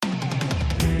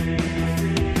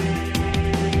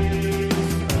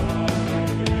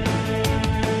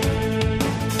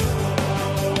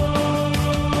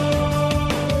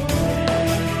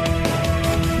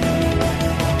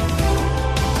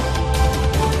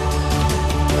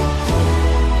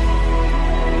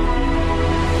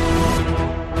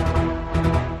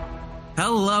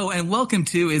welcome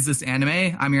to Is This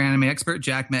Anime? I'm your anime expert,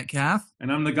 Jack Metcalf.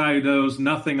 And I'm the guy who knows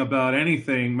nothing about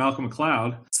anything, Malcolm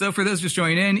McLeod. So for those just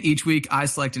joining in, each week I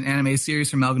select an anime series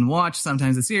from Malcolm to watch,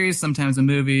 sometimes a series, sometimes a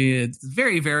movie. It's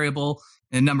very variable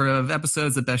in a number of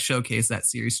episodes that best showcase that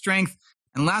series' strength.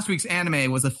 And last week's anime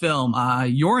was a film,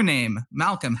 Your Name.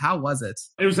 Malcolm, how was it?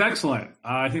 It was excellent.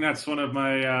 I think that's one of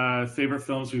my favorite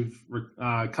films we've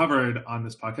covered on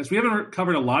this podcast. We haven't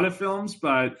covered a lot of films,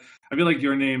 but I feel like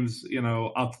Your Name's,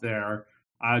 up there.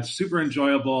 It's super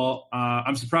enjoyable.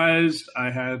 I'm surprised I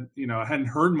hadn't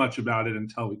heard much about it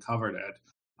until we covered it.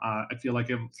 I feel like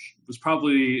it was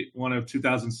probably one of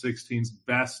 2016's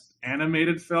best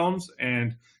animated films,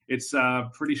 and it's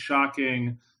pretty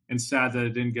shocking and sad that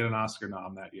it didn't get an Oscar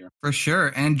nom that year. For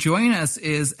sure. And joining us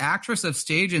is actress of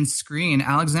stage and screen,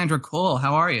 Alexandra Cole.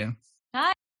 How are you?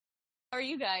 Hi. How are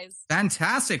you guys?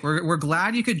 Fantastic. We're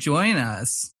glad you could join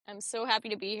us. I'm so happy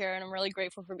to be here, and I'm really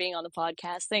grateful for being on the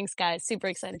podcast. Thanks, guys. Super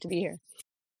excited to be here.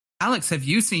 Alex, have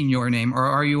you seen Your Name, or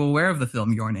are you aware of the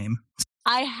film Your Name?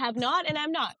 I have not, and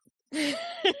I'm not.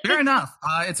 Fair enough.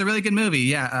 It's a really good movie.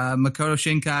 Yeah. Makoto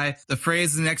Shinkai. The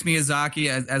phrase the next Miyazaki,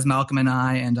 as Malcolm and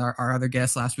I and our other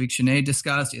guest last week, Sinead,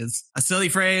 discussed, is a silly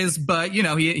phrase, but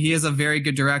he is a very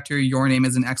good director. Your Name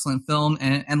is an excellent film.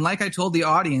 And like I told the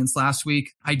audience last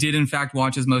week, I did in fact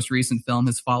watch his most recent film,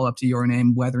 his follow-up to Your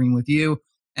Name, Weathering with You.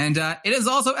 And it is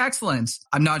also excellent.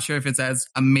 I'm not sure if it's as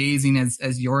amazing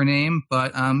as Your Name,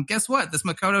 but guess what? This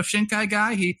Makoto Shinkai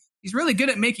guy, he's really good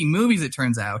at making movies, it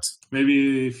turns out.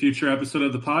 Maybe a future episode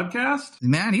of the podcast?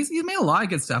 Man, he's made a lot of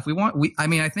good stuff.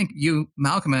 I think you,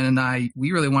 Malcolm, and I,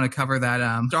 we really want to cover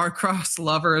that Star-Crossed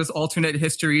Lovers, alternate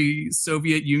history,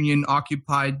 Soviet Union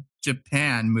occupied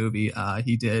Japan movie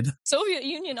he did. Soviet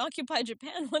Union occupied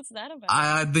Japan? What's that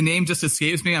about? The name just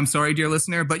escapes me. I'm sorry, dear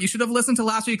listener, but you should have listened to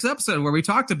last week's episode where we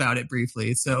talked about it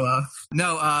briefly. So,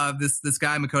 this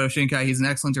guy, Makoto Shinkai, he's an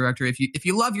excellent director. If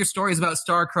you love your stories about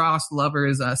star-crossed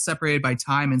lovers, separated by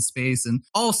time and space and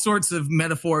all sorts of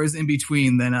metaphors in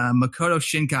between, then Makoto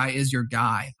Shinkai is your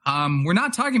guy. We're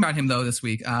not talking about him, though, this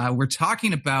week. We're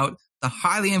talking about the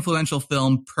highly influential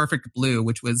film Perfect Blue,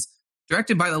 which was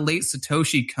directed by the late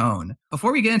Satoshi Kon.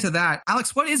 Before we get into that,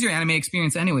 Alex, what is your anime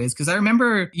experience anyways? Because I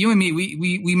remember you and me,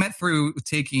 we met through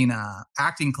taking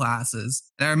acting classes.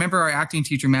 And I remember our acting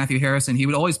teacher, Matthew Harrison, he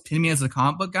would always pin me as a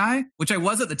comic book guy, which I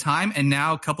was at the time. And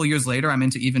now a couple years later, I'm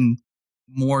into even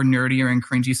more nerdier and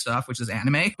cringy stuff, which is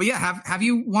anime. But yeah, have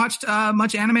you watched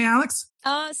much anime, Alex?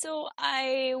 So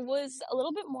I was a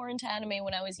little bit more into anime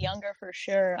when I was younger, for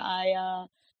sure.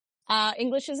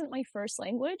 English isn't my first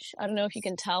language. I don't know if you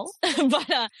can tell,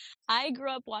 but I grew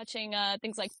up watching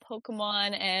things like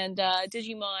Pokemon and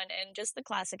Digimon and just the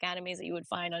classic animes that you would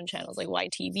find on channels like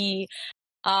YTV.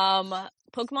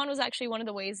 Pokemon was actually one of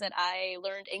the ways that I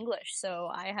learned English. So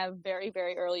I have very,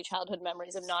 very early childhood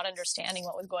memories of not understanding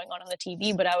what was going on the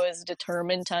TV, but I was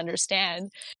determined to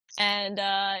understand. And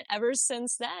ever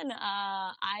since then,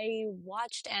 I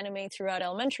watched anime throughout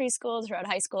elementary school, throughout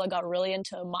high school. I got really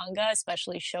into manga,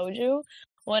 especially shoujo.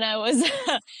 When I was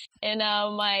in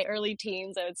my early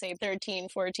teens, I would say 13,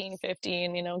 14,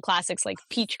 15, classics like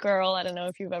Peach Girl. I don't know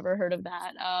if you've ever heard of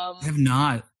that. I have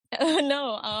not.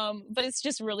 No, but it's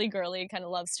just really girly, kind of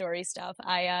love story stuff.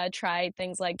 I tried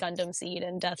things like Gundam Seed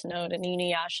and Death Note and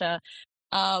Inuyasha.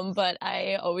 But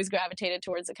I always gravitated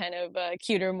towards the kind of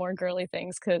cuter, more girly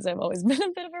things because I've always been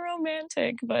a bit of a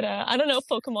romantic. But I don't know if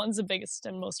Pokemon's the biggest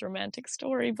and most romantic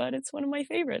story, but it's one of my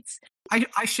favorites. I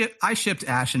shipped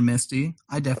Ash and Misty.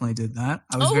 I definitely did that.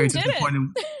 I was very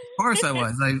disappointed. Of course I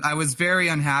was. I was very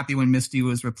unhappy when Misty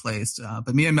was replaced.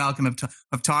 But me and Malcolm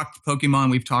have talked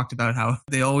Pokemon. We've talked about how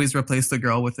they always replace the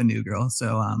girl with a new girl.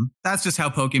 So that's just how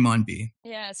Pokemon be.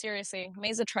 Yeah, seriously.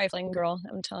 May's a trifling girl,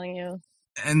 I'm telling you.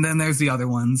 And then there's the other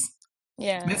ones.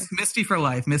 Yeah. Misty for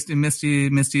life. Misty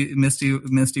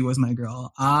was my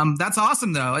girl. That's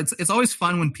awesome though. It's always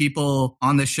fun when people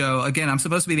on the show, again, I'm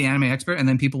supposed to be the anime expert and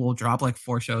then people will drop like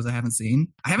 4 shows I haven't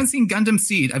seen. I haven't seen Gundam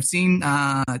Seed. I've seen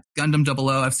Gundam 00.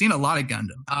 I've seen a lot of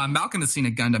Gundam. Malcolm has seen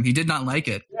a Gundam. He did not like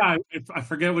it. Yeah, I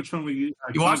forget which one you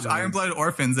watched Iron Blooded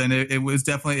Orphans and it's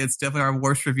definitely our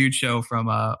worst reviewed show from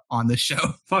on this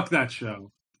show. Fuck that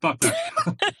show. Fuck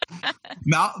that.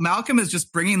 Malcolm is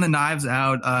just bringing the knives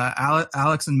out.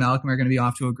 Alex and Malcolm are going to be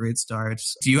off to a great start.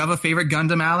 Do you have a favorite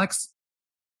Gundam, Alex?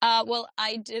 Well,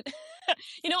 I did.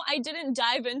 I didn't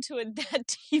dive into it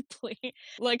that deeply.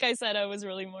 Like I said, I was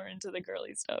really more into the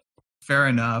girly stuff. Fair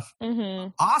enough. Mm-hmm.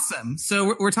 Awesome.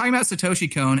 So we're talking about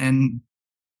Satoshi Kon, and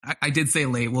I did say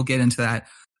late. We'll get into that.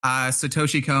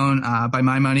 Satoshi Kon, by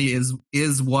my money,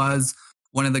 was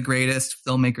one of the greatest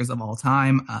filmmakers of all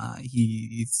time.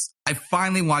 I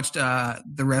finally watched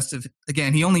the rest of,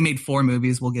 again, he only made 4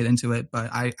 movies. We'll get into it, but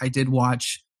I did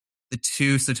watch the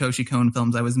 2 Satoshi Kon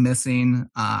films I was missing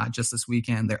just this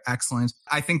weekend. They're excellent.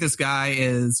 I think this guy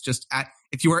is just,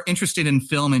 if you are interested in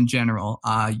film in general,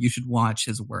 you should watch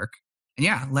his work. And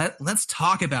yeah, let's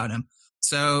talk about him.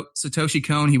 So Satoshi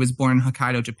Kon, he was born in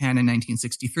Hokkaido, Japan in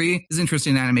 1963. His interest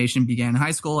in animation began in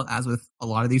high school, as with a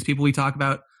lot of these people we talk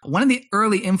about. One of the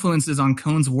early influences on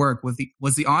Kon's work was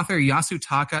the author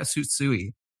Yasutaka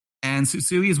Tsutsui. And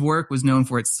Tsutsui's work was known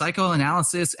for its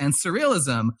psychoanalysis and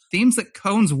surrealism, themes that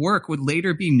Kon's work would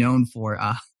later be known for.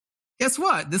 Guess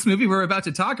what? This movie we're about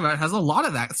to talk about has a lot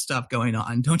of that stuff going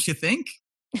on, don't you think?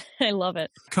 I love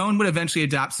it. Kon would eventually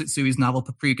adapt Tsutsui novel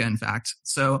Paprika, in fact.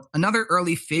 So another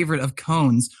early favorite of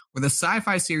Kon's were the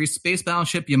sci-fi series Space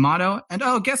Battleship Yamato, and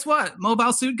oh, guess what?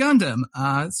 Mobile Suit Gundam.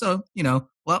 So,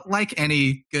 well, like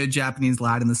any good Japanese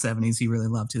lad in the 70s, he really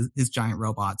loved his giant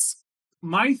robots.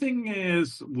 My thing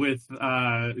is with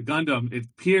Gundam, it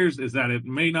appears is that it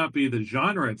may not be the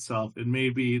genre itself. It may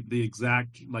be the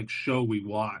exact show we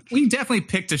watch. We definitely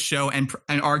picked a show and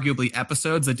arguably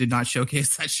episodes that did not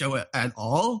showcase that show at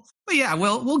all. But yeah,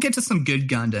 we'll get to some good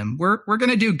Gundam. We're going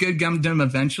to do good Gundam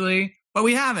eventually, but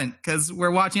we haven't because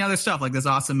we're watching other stuff like this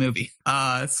awesome movie.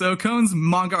 So Kon's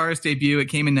manga artist debut, it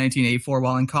came in 1984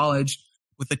 while in college,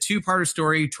 with the 2-parter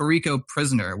story Toriko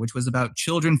Prisoner, which was about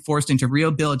children forced into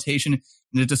rehabilitation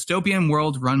in a dystopian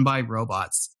world run by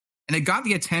robots. And it got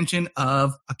the attention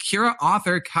of Akira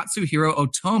author Katsuhiro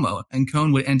Otomo, and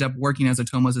Kon would end up working as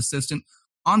Otomo's assistant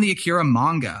on the Akira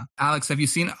manga. Alex, have you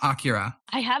seen Akira?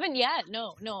 I haven't yet.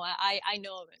 No, I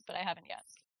know of it, but I haven't yet.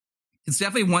 It's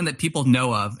definitely one that people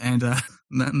know of, and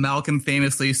Malcolm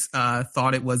famously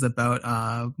thought it was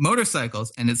about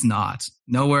motorcycles, and it's not.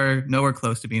 Nowhere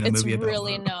close to being a movie about. It's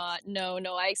really not. No.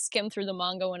 I skimmed through the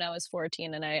manga when I was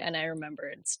 14, and I remember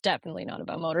it's definitely not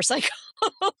about motorcycles.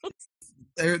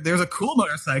 There's a cool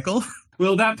motorcycle.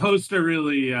 Well, that poster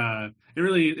really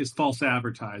is false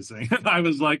advertising. I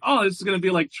was like, oh, this is going to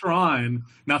be like Tron.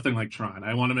 Nothing like Tron.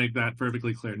 I want to make that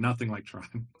perfectly clear. Nothing like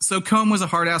Tron. So Kon was a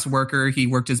hard-ass worker. He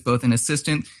worked as both an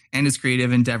assistant and his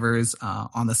creative endeavors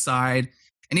on the side.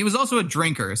 And he was also a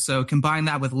drinker. So combine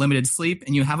that with limited sleep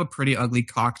and you have a pretty ugly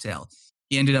cocktail.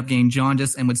 He ended up getting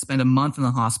jaundice and would spend a month in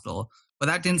the hospital. But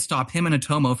that didn't stop him and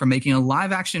Otomo from making a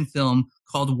live-action film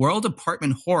called World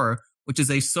Apartment Horror, which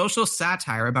is a social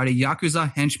satire about a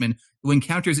Yakuza henchman who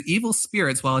encounters evil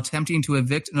spirits while attempting to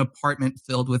evict an apartment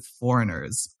filled with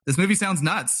foreigners. This movie sounds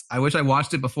nuts. I wish I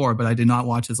watched it before, but I did not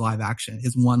watch his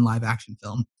one live action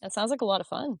film. That sounds like a lot of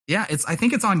fun. Yeah, I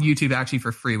think it's on YouTube actually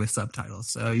for free with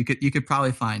subtitles, so you could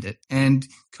probably find it. And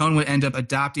Kon would end up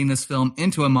adapting this film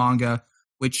into a manga,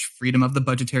 which freedom of the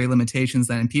budgetary limitations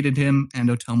that impeded him and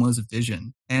Otomo's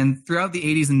vision. And throughout the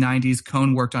 80s and 90s,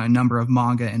 Kon worked on a number of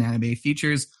manga and anime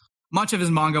features. Much of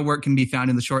his manga work can be found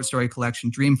in the short story collection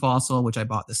Dream Fossil, which I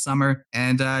bought this summer.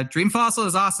 And Dream Fossil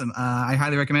is awesome. I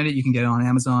highly recommend it. You can get it on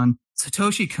Amazon.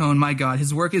 Satoshi Kon, my God,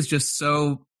 his work is just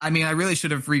so... I mean, I really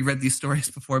should have reread these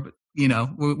stories before, but,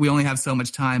 we only have so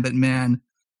much time. But man,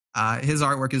 his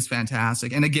artwork is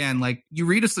fantastic. And again, you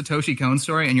read a Satoshi Kon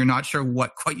story and you're not sure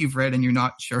what quite you've read and you're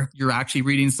not sure you're actually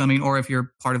reading something or if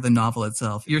you're part of the novel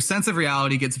itself. Your sense of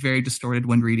reality gets very distorted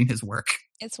when reading his work.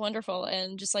 It's wonderful.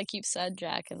 And just like you've said,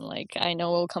 Jack, and I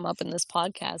know it'll come up in this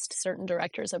podcast, certain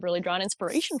directors have really drawn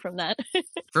inspiration from that.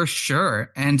 For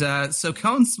sure. And so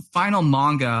Kon's final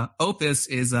manga, Opus,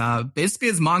 is basically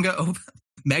his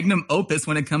magnum opus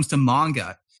when it comes to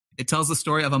manga. It tells the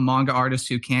story of a manga artist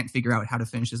who can't figure out how to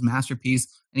finish his masterpiece,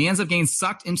 and he ends up getting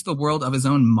sucked into the world of his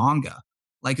own manga.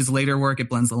 Like his later work, it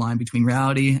blends the line between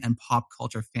reality and pop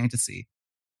culture fantasy.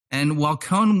 And while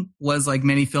Kon was, like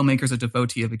many filmmakers, a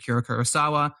devotee of Akira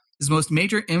Kurosawa, his most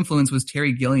major influence was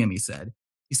Terry Gilliam, he said.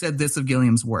 He said this of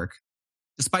Gilliam's work.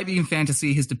 Despite being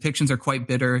fantasy, his depictions are quite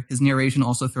bitter. His narration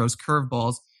also throws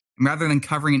curveballs. And rather than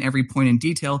covering every point in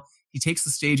detail, he takes the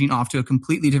staging off to a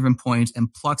completely different point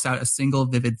and plucks out a single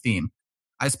vivid theme.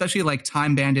 I especially like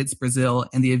Time Bandits, Brazil,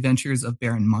 and the adventures of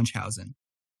Baron Munchausen.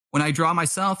 When I draw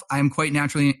myself, I am quite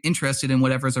naturally interested in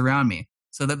whatever's around me,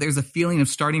 so that there's a feeling of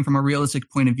starting from a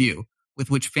realistic point of view, with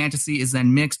which fantasy is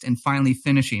then mixed and finally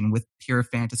finishing with pure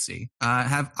fantasy.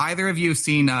 Have either of you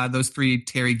seen those 3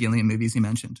 Terry Gilliam movies you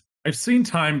mentioned? I've seen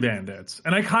Time Bandits,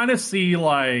 and I kind of see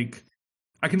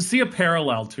I can see a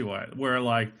parallel to it,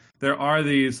 where there are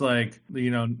these I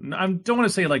don't want to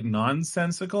say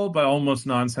nonsensical, but almost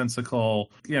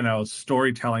nonsensical,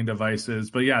 storytelling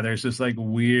devices. But yeah, there's this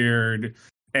weird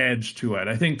edge to it.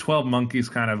 I think 12 Monkeys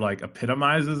kind of like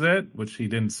epitomizes it, which he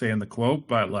didn't say in the quote,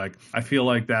 but like I feel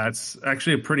like that's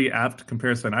actually a pretty apt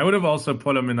comparison. I would have also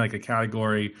put him in like a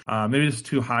category, maybe it's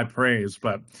too high praise,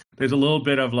 but there's a little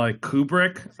bit of like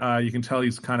Kubrick. You can tell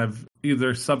he's kind of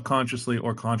either subconsciously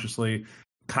or consciously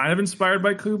kind of inspired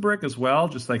by Kubrick as well,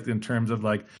 just like in terms of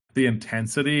like the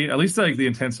intensity, at least like the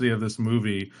intensity of this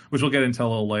movie, which we'll get into a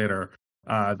little later.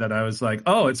 That I was like,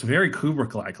 oh, it's very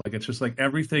Kubrick-like. Like, it's just like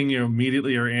everything you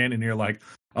immediately are in, and you're like,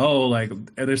 oh, like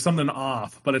there's something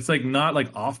off, but it's like not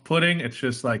like off-putting. It's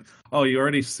just like, oh, you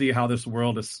already see how this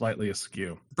world is slightly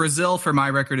askew. Brazil, for my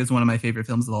record, is one of my favorite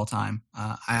films of all time.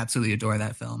 I absolutely adore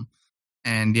that film.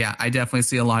 And yeah, I definitely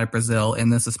see a lot of Brazil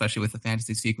in this, especially with the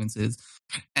fantasy sequences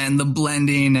and the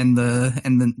blending and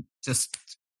the just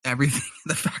everything.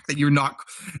 The fact that you're not.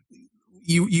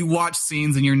 You watch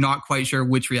scenes and you're not quite sure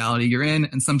which reality you're in,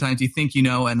 and sometimes you think you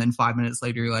know, and then 5 minutes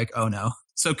later you're like, oh no.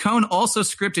 So Cohn also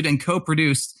scripted and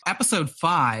co-produced episode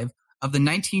 5 of the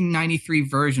 1993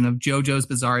 version of JoJo's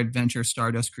Bizarre Adventure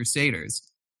Stardust Crusaders.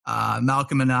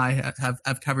 Malcolm and I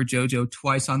have covered JoJo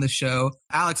twice on the show.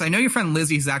 Alex, I know your friend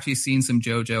Lizzie has actually seen some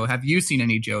JoJo. Have you seen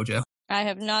any JoJo? I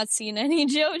have not seen any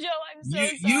JoJo. I'm so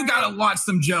sorry. You gotta watch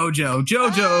some JoJo.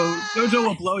 JoJo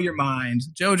will blow your mind.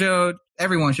 JoJo,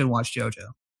 everyone should watch JoJo.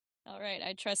 All right,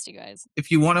 I trust you guys. If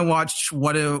you want to watch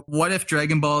what if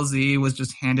Dragon Ball Z was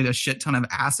just handed a shit ton of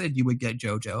acid, you would get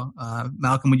JoJo.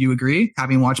 Malcolm, would you agree?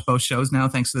 Having watched both shows now,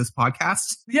 thanks to this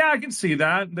podcast. Yeah, I can see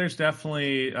that. There's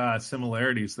definitely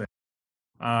similarities there.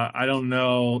 I don't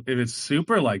know if it's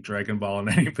super like Dragon Ball in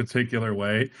any particular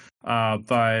way,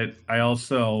 but I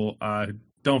also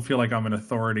don't feel like I'm an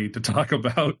authority to talk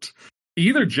about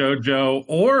either JoJo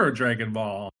or Dragon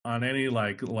Ball on any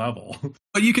like level.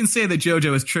 But you can say that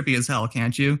JoJo is trippy as hell,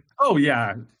 can't you? Oh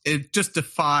yeah, it just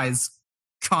defies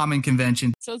common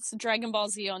convention. So it's Dragon Ball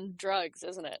Z on drugs,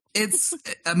 isn't it? It's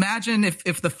imagine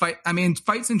if the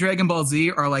fights in Dragon Ball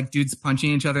Z are like dudes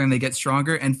punching each other and they get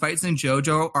stronger, and fights in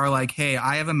JoJo are like, hey,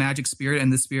 I have a magic spirit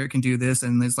and this spirit can do this,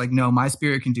 and it's like, no, my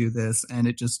spirit can do this, and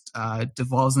it just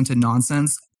devolves into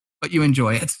nonsense. But you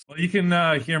enjoy it. Well, you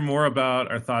can hear more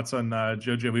about our thoughts on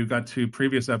JoJo. We've got 2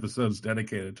 previous episodes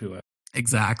dedicated to it.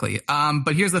 Exactly.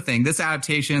 But here's the thing: this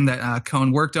adaptation that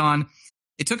Cohn worked on,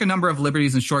 it took a number of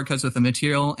liberties and shortcuts with the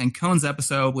material, and Cohn's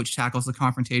episode, which tackles the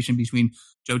confrontation between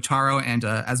Jotaro and,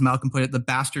 as Malcolm put it, the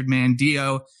bastard man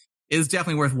Dio, is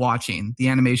definitely worth watching. The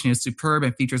animation is superb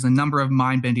and features a number of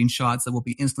mind-bending shots that will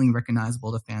be instantly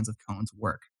recognizable to fans of Cohn's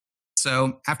work.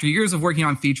 So, after years of working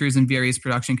on features in various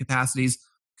production capacities,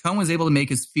 Cohn was able to make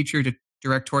his feature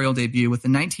directorial debut with the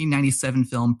 1997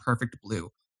 film Perfect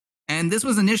Blue. And this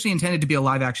was initially intended to be a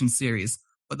live-action series,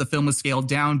 but the film was scaled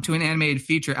down to an animated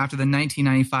feature after the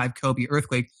 1995 Kobe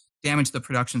earthquake damaged the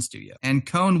production studio. And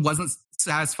Cohn wasn't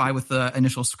satisfied with the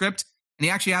initial script, and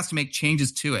he actually asked to make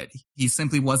changes to it. He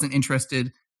simply wasn't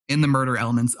interested in the murder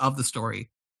elements of the story.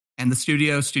 And the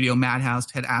Studio Madhouse,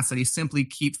 had asked that he simply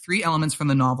keep 3 elements from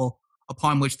the novel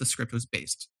upon which the script was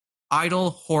based: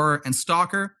 idol, horror, and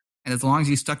stalker. And as long as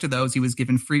he stuck to those, he was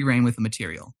given free reign with the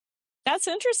material. That's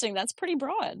interesting. That's pretty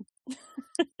broad.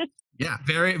 Yeah,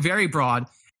 very, very broad.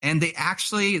 And there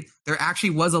actually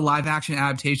was a live action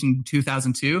adaptation in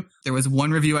 2002. There was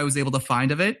one review I was able to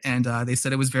find of it, and they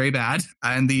said it was very bad.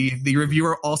 And the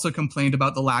reviewer also complained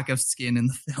about the lack of skin in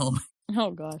the film.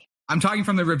 Oh, gosh. I'm talking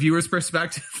from the reviewer's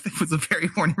perspective. It was a very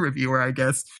horny reviewer, I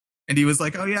guess. And he was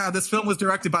like, oh yeah, this film was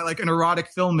directed by like an erotic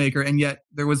filmmaker, and yet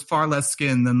there was far less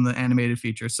skin than the animated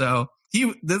feature. So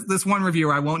this one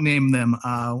reviewer, I won't name them,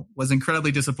 was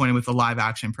incredibly disappointed with the live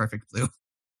action Perfect Blue.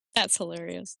 That's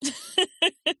hilarious.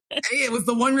 Hey, it was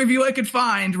the one review I could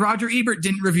find. Roger Ebert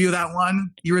didn't review that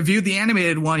one. He reviewed the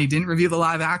animated one. He didn't review the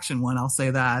live action one. I'll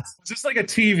say that. Is this like a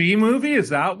TV movie? Is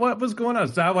that what was going on?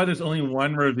 Is that why there's only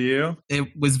one review?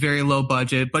 It was very low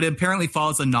budget, but it apparently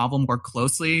follows the novel more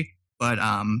closely. But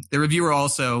the reviewer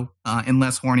also, in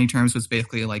less horny terms, was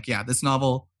basically like, yeah, this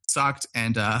novel sucked,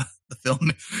 and the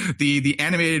film, the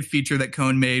animated feature that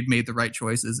Cohn made the right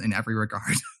choices in every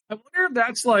regard. I wonder if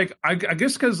that's like, I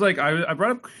guess because like I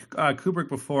brought up Kubrick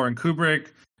before, and Kubrick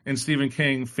and Stephen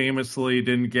King famously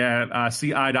didn't get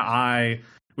see eye to eye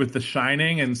with The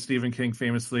Shining, and Stephen King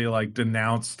famously like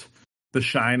denounced The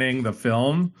Shining, the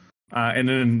film, and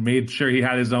then made sure he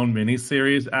had his own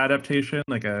miniseries adaptation,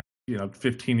 like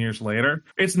 15 years later.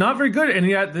 It's not very good, and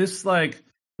yet this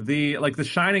the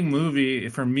Shining movie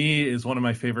for me is one of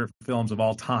my favorite films of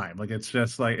all time. Like, it's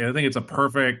just like, I think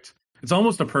it's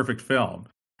almost a perfect film.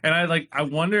 And I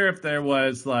wonder if there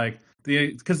was like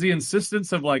because the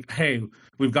insistence of like, hey,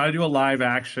 we've got to do a live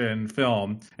action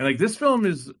film, and like this film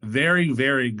is very,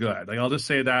 very good. Like I'll just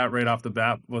say that right off the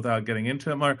bat without getting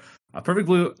into it more. Perfect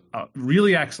Blue,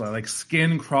 really excellent. Like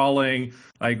skin crawling,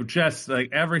 like just like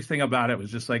everything about it was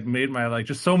just like made my like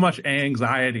just so much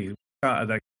anxiety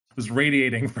that was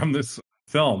radiating from this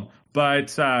film.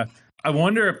 But I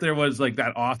wonder if there was like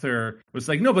that author was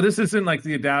like, no, but this isn't like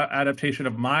the adaptation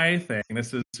of my thing.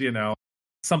 This is,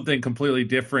 something completely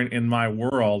different in my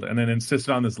world, and then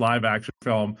insisted on this live action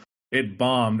film. It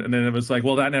bombed, and then it was like,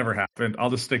 well, that never happened. I'll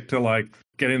just stick to like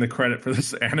getting the credit for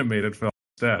this animated film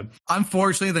instead.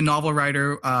 Unfortunately, the novel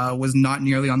writer was not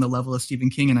nearly on the level of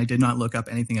Stephen King, and I did not look up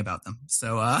anything about them.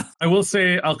 So I will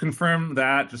say I'll confirm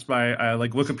that just by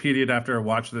like Wikipedia after I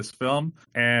watched this film,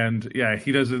 and yeah,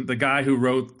 he doesn't. The guy who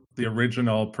wrote the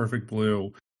original Perfect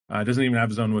Blue doesn't even have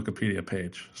his own Wikipedia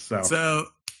page.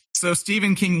 So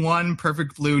Stephen King 1,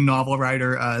 Perfect Blue, novel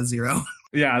writer 0.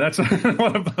 Yeah, that's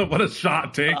what a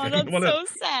shot taken. Oh, that's so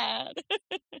sad.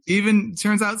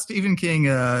 Turns out Stephen King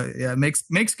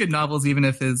makes good novels even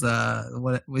if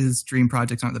his dream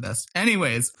projects aren't the best.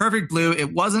 Anyways, Perfect Blue,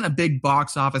 it wasn't a big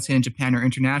box office hit in Japan or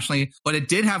internationally, but it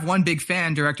did have one big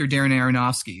fan, director Darren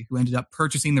Aronofsky, who ended up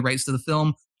purchasing the rights to the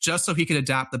film just so he could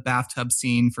adapt the bathtub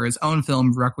scene for his own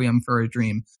film, Requiem for a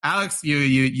Dream. Alex, you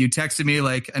texted me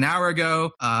like an hour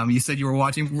ago. You said you were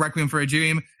watching Requiem for a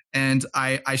Dream, and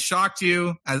I shocked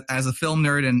you as a film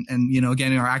nerd. And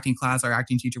again, in our acting class, our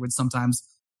acting teacher would sometimes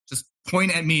just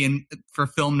point at me for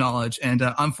film knowledge. And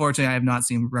unfortunately, I have not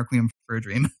seen Requiem for a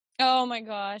Dream. Oh my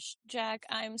gosh, Jack,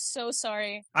 I'm so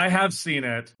sorry. I have seen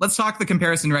it. Let's talk the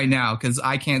comparison right now, because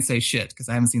I can't say shit because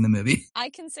I haven't seen the movie.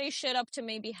 I can say shit up to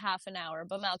maybe half an hour,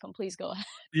 but Malcolm, please go ahead.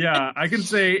 Yeah, I can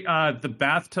say the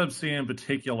bathtub scene in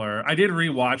particular. I did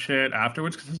rewatch it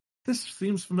afterwards because this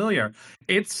seems familiar.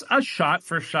 It's a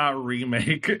shot-for-shot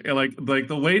remake. like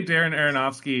the way Darren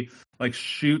Aronofsky like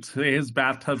shoots his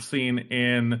bathtub scene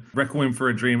in Requiem for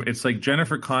a Dream. It's like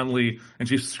Jennifer Connelly, and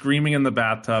she's screaming in the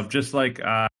bathtub, just like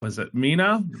was it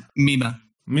Mima? Mima.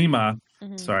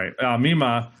 Mm-hmm. Sorry,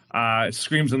 Mima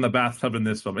screams in the bathtub in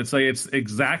this film. It's like it's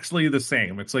exactly the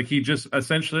same. It's like he just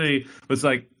essentially was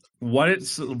like,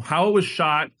 how it was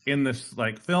shot in this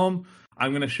like film.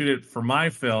 I'm gonna shoot it for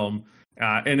my film,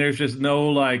 and there's just no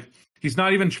like. He's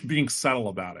not even being subtle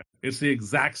about it. It's the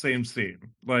exact same scene,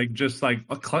 like just like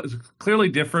clearly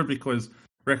different because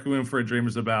Requiem for a Dream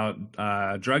is about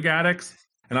drug addicts,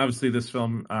 and obviously this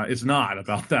film is not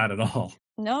about that at all.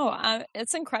 No,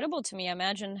 it's incredible to me.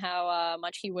 Imagine how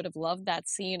much he would have loved that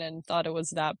scene and thought it was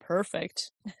that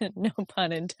perfect, no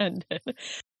pun intended,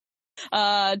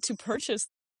 to purchase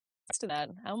to that.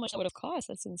 How much that would have cost?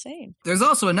 That's insane. There's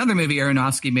also another movie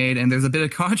Aronofsky made, and there's a bit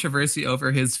of controversy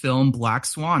over his film Black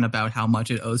Swan about how much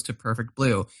it owes to Perfect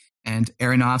Blue. And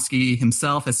Aronofsky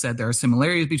himself has said there are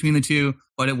similarities between the two,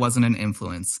 but it wasn't an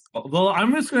influence. Well,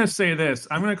 I'm just going to say this.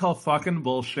 I'm going to call fucking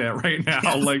bullshit right now.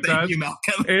 Yes, like thank you,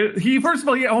 Malcolm. First of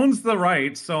all, he owns the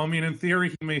rights. So, I mean, in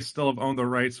theory, he may still have owned the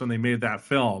rights when they made that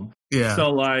film. Yeah.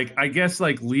 So, like, I guess,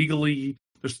 like, legally,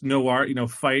 there's no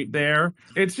fight there.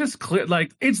 It's just clear,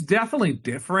 like, it's definitely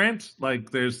different. Like,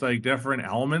 there's, like, different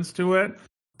elements to it.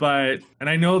 But, and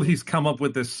I know that he's come up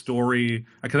with this story,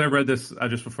 because I read this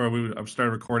just before we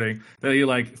started recording, that he,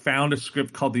 like, found a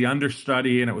script called The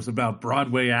Understudy, and it was about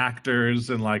Broadway actors,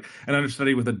 and, like, an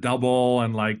understudy with a double,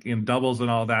 and, like, in doubles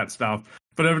and all that stuff.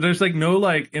 But there's, like, no,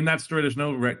 like, in that story, there's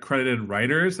no credited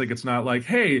writers. Like, it's not like,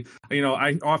 hey, I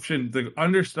optioned the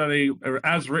understudy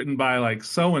as written by, like,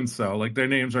 so-and-so. Like, their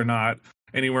names are not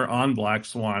anywhere on Black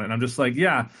Swan. And I'm just like,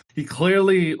 yeah, he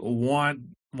clearly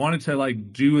wanted to,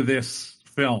 like, do this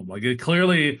film. Like, it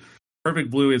clearly,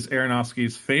 Perfect Blue is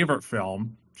Aronofsky's favorite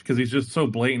film because he's just so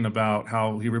blatant about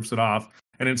how he rips it off.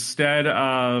 And instead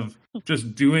of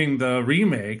just doing the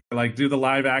remake, like, do the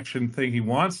live action thing he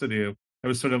wants to do, it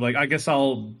was sort of like, I guess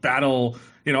I'll battle,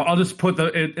 I'll just put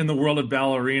it in the world of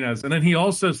ballerinas. And then he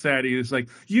also said, he was like,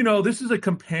 this is a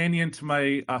companion to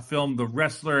my film, The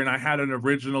Wrestler, and I had an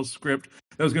original script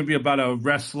that was going to be about a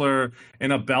wrestler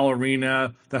and a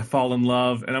ballerina that fall in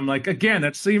love. And I'm like, again,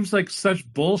 that seems like such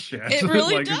bullshit. It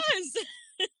really like, does.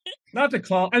 Not to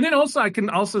call. And then also, I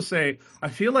can also say, I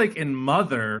feel like in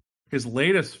Mother, his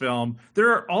latest film,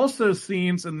 there are also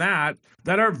scenes in that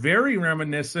are very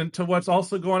reminiscent to what's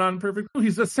also going on in Perfect Blue.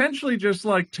 He's essentially just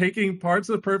like taking parts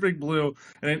of Perfect Blue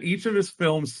and in each of his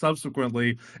films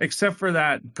subsequently, except for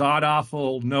that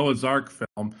god-awful Noah's Ark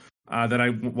film that I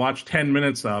watched 10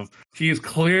 minutes of, he's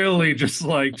clearly just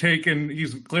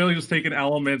taken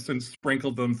elements and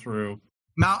sprinkled them through.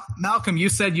 Malcolm, you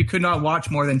said you could not watch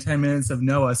more than 10 minutes of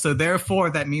Noah. So therefore,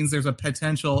 that means there's a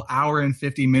potential hour and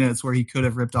 50 minutes where he could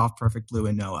have ripped off Perfect Blue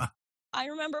and Noah. I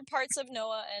remember parts of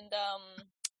Noah, and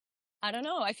I don't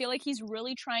know. I feel like he's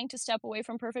really trying to step away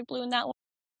from Perfect Blue in that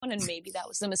one, and maybe that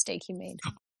was the mistake he made.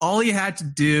 All he had to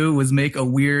do was make a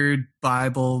weird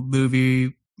Bible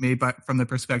movie made from the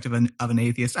perspective of an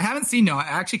atheist. I haven't seen Noah. I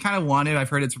actually kind of want it. I've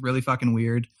heard it's really fucking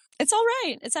weird. It's all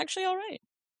right. It's actually all right.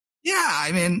 Yeah,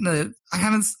 I mean, I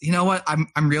haven't. You know what?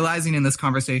 I'm realizing in this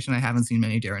conversation, I haven't seen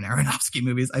many Darren Aronofsky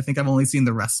movies. I think I've only seen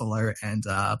The Wrestler and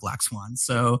Black Swan.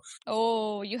 So,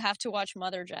 you have to watch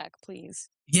Mother Jack, please.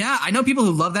 Yeah, I know people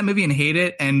who love that movie and hate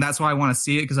it, and that's why I want to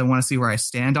see it because I want to see where I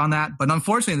stand on that. But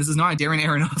unfortunately, this is not a Darren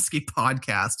Aronofsky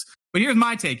podcast. But here's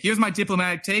my take. Here's my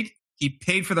diplomatic take. He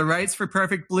paid for the rights for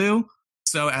Perfect Blue,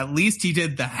 so at least he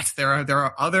did that. There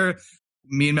are other.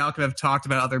 Me and Malcolm have talked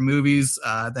about other movies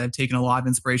that have taken a lot of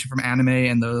inspiration from anime,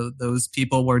 and those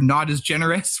people were not as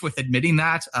generous with admitting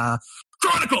that.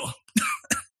 Chronicle!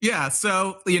 Yeah,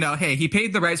 so, hey, he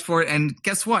paid the rights for it, and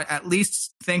guess what? At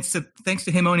least thanks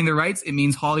to him owning the rights, it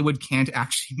means Hollywood can't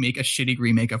actually make a shitty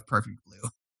remake of Perfect Blue.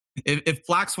 If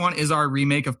Black Swan is our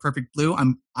remake of Perfect Blue,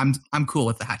 I'm cool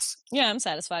with that. Yeah, I'm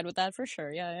satisfied with that for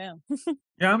sure. Yeah.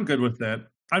 Yeah, I'm good with that.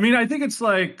 I mean, I think it's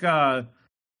like...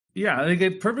 Yeah,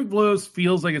 like Perfect Blue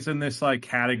feels like it's in this like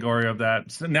category of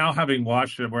that. So now having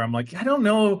watched it, where I'm like, I don't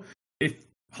know if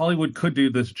Hollywood could do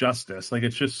this justice. Like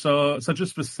it's just such a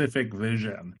specific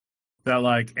vision that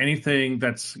like anything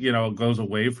that's goes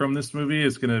away from this movie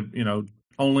is gonna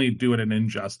only do it an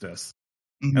injustice.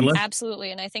 Mm-hmm.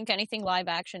 Absolutely, and I think anything live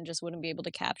action just wouldn't be able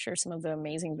to capture some of the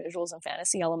amazing visuals and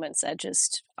fantasy elements that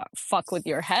just fuck with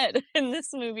your head in this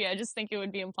movie. I just think it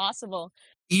would be impossible.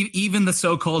 Even the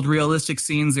so-called realistic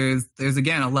scenes, there's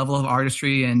again a level of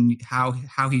artistry and how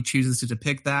he chooses to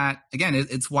depict that. Again,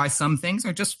 it's why some things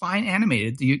are just fine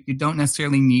animated. You don't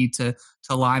necessarily need to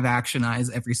live actionize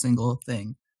every single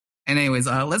thing. And anyways,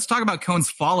 let's talk about Coen's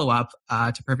follow-up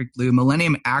to Perfect Blue,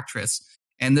 Millennium Actress.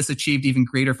 And this achieved even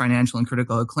greater financial and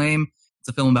critical acclaim. It's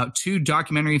a film about two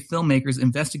documentary filmmakers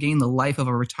investigating the life of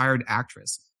a retired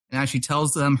actress. And as she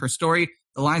tells them her story,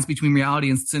 the lines between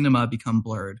reality and cinema become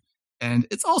blurred. And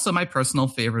it's also my personal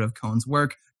favorite of Coen's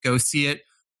work. Go see it.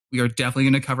 We are definitely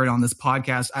going to cover it on this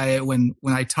podcast. When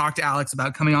I talked to Alex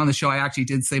about coming on the show, I actually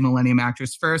did say Millennium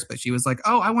Actress first, but she was like,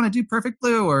 "Oh, I want to do Perfect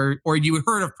Blue," or you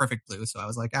heard of Perfect Blue. So I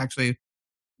was like, actually,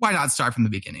 why not start from the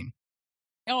beginning?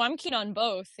 Oh, I'm keen on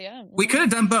both. Yeah, we could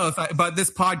have done both, but this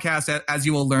podcast, as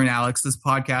you will learn, Alex, this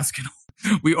podcast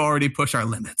we already push our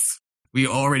limits. We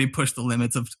already pushed the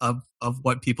limits of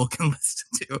what people can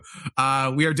listen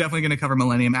to. We are definitely going to cover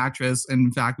Millennium Actress.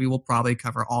 In fact, we will probably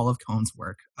cover all of Coen's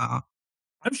work.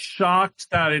 I'm shocked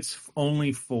that it's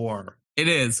only 4. It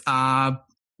is.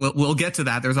 We'll get to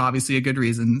that. There's obviously a good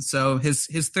reason. So his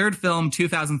third film,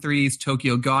 2003's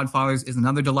Tokyo Godfathers, is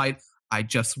another delight. I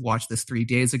just watched this 3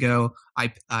 days ago.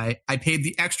 I paid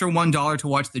the extra $1 to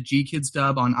watch the G-Kids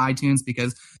dub on iTunes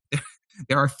because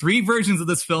there are 3 versions of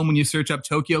this film when you search up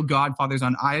Tokyo Godfathers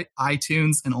on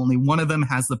iTunes, and only one of them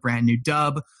has the brand new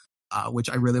dub, which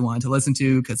I really wanted to listen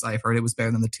to because I heard it was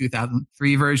better than the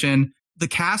 2003 version.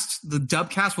 The dub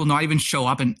cast will not even show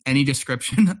up in any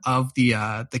description of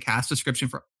the cast description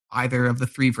for either of the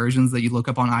 3 versions that you look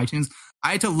up on iTunes.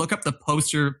 I had to look up the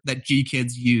poster that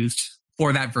G-Kids used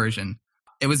for that version.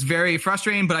 It was very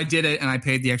frustrating, but I did it and I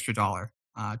paid the extra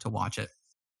 $1 to watch it.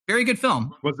 Very good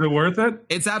film. Was it worth it?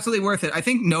 It's absolutely worth it. I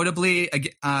think notably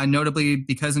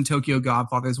because in Tokyo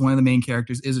Godfathers, one of the main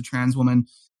characters is a trans woman.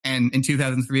 And in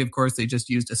 2003, of course, they just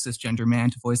used a cisgender man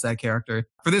to voice that character.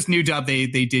 For this new dub, they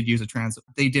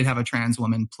did have a trans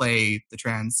woman play the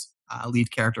trans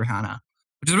lead character Hannah,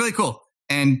 which is really cool.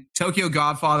 And Tokyo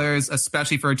Godfathers,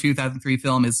 especially for a 2003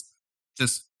 film, is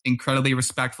just incredibly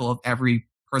respectful of every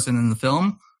person in the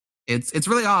film. It's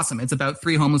really awesome. It's about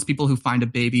 3 homeless people who find a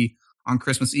baby on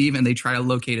Christmas Eve and they try to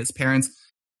locate its parents.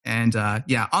 And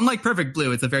unlike Perfect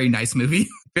Blue, it's a very nice movie.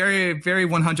 Very, very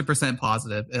 100%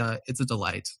 positive. It's a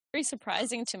delight. Very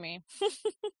surprising to me.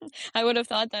 I would have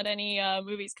thought that any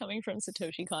movies coming from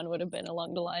Satoshi Kon would have been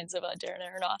along the lines of Darren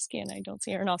Aronofsky, and I don't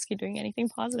see Aronofsky doing anything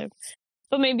positive.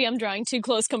 But maybe I'm drawing too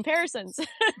close comparisons.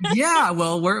 Yeah,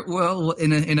 well,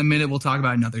 in a minute we'll talk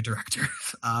about another director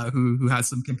who has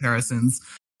some comparisons.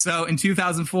 So in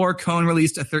 2004, Coen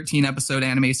released a 13-episode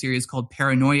anime series called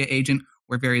Paranoia Agent,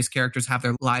 where various characters have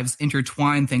their lives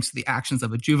intertwined thanks to the actions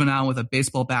of a juvenile with a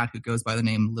baseball bat who goes by the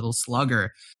name Little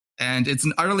Slugger. And it's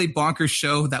an utterly bonkers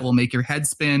show that will make your head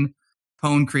spin.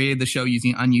 Coen created the show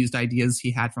using unused ideas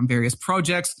he had from various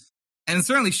projects. And it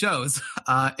certainly shows.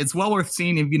 It's well worth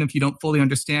seeing, even if you don't fully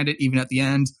understand it, even at the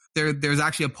end. there's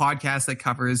actually a podcast that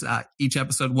covers each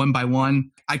episode one by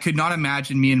one. I could not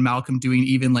imagine me and Malcolm doing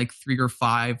even like 3 or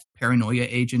 5 Paranoia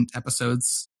Agent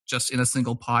episodes just in a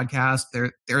single podcast.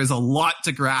 There is a lot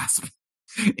to grasp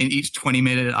in each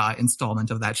 20-minute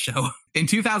installment of that show. In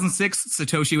 2006,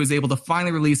 Satoshi was able to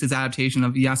finally release his adaptation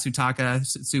of Yasutaka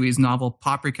Tsui's novel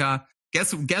Paprika.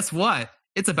 Guess what?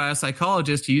 It's about a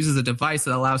psychologist who uses a device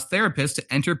that allows therapists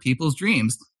to enter people's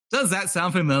dreams. Does that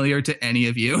sound familiar to any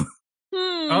of you?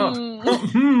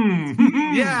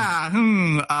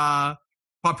 Yeah.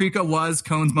 Paprika was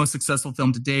Coen's most successful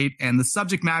film to date, and the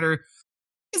subject matter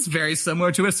is very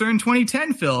similar to a certain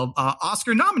 2010 film,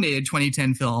 Oscar-nominated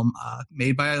 2010 film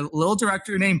made by a little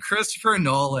director named Christopher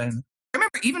Nolan. I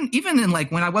remember even in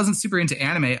like when I wasn't super into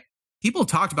anime, people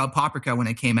talked about Paprika when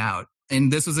it came out,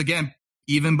 and this was again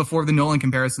even before the Nolan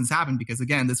comparisons happened, because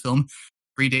again this film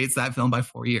predates that film by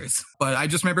 4 years. But I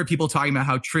just remember people talking about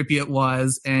how trippy it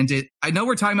was, and I know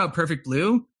we're talking about Perfect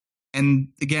Blue, and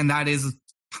again that is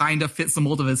kind of fits the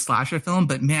mold of his slasher film,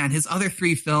 but man, his other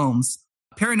 3 films,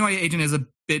 Paranoia Agent is a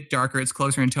bit darker, it's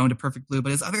closer in tone to Perfect Blue,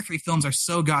 but his other 3 films are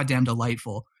so goddamn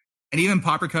delightful. And even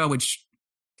Paprika, which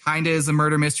kind of is a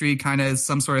murder mystery, kind of is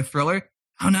some sort of thriller.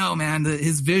 I don't know, man.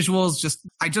 His visuals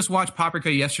I just watched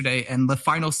Paprika yesterday, and the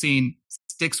final scene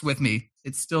sticks with me.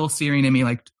 It's still searing in me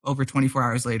like over 24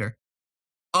 hours later.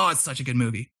 Oh, it's such a good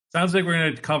movie. Sounds like we're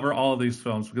going to cover all of these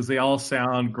films because they all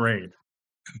sound great.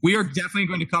 We are definitely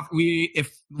going to cover. We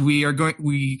are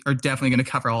definitely going to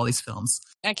cover all these films.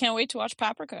 I can't wait to watch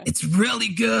Paprika. It's really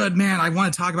good, man. I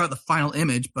want to talk about the final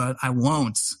image, but I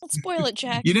won't. Don't spoil it,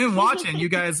 Jack. You didn't watch it, you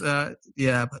guys.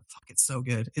 Yeah, but fuck, it's so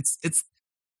good.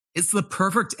 It's the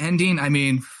perfect ending. I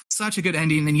mean, such a good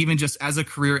ending, and even just as a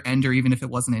career ender, even if it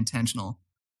wasn't intentional.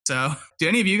 So, do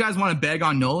any of you guys want to beg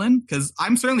on Nolan? Because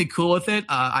I'm certainly cool with it.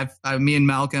 Me and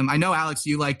Malcolm. I know, Alex,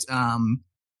 you liked.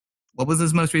 What was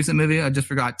his most recent movie? I just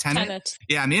forgot. Tenet.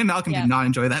 Yeah, me and Malcolm did not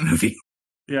enjoy that movie.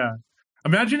 Yeah.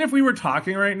 Imagine if we were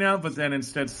talking right now, but then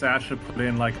instead Sasha put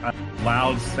in like a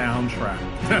loud soundtrack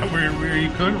where you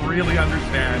couldn't really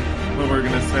understand what we're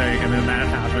going to say, and then that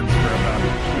happens for about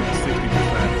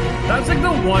 60%. That's like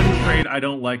the one trait I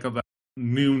don't like about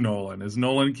new Nolan, is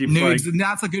Nolan keeps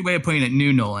That's a good way of putting it,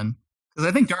 new Nolan. Because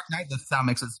I think Dark Knight, the sound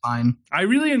mix is fine. I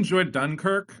really enjoyed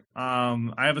Dunkirk. I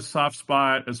have a soft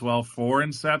spot as well for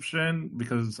Inception,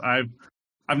 because I've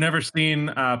never seen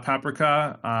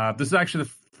Paprika. This is actually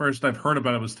the first I've heard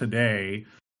about it was today.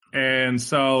 And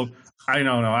so I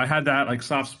don't know. I had that like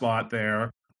soft spot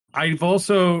there. I've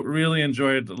also really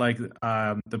enjoyed like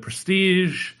The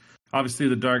Prestige, obviously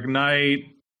The Dark Knight,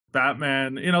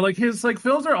 Batman. You know, like his like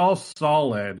films are all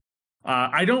solid.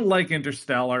 I don't like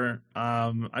Interstellar.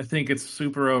 I think it's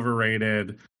super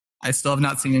overrated. I still have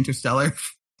not seen Interstellar.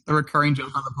 A recurring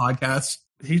joke on the podcast.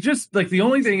 He just like the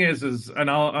only thing is,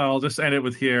 and I'll just end it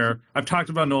with here. I've talked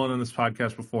about Nolan in this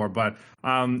podcast before, but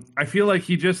I feel like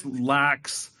he just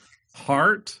lacks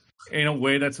heart in a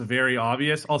way that's very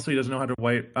obvious. Also, he doesn't know how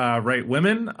to write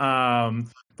women.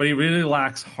 But he really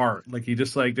lacks heart. Like he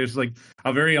just like there's like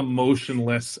a very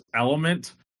emotionless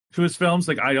element to his films.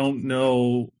 Like I don't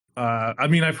know. I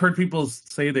mean, I've heard people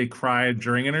say they cried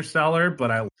during Interstellar,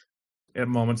 but at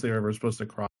moments they were supposed to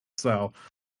cry. So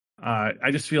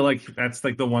I just feel like that's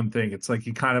like the one thing. It's like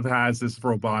he kind of has this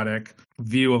robotic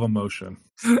view of emotion.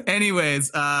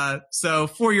 Anyways, so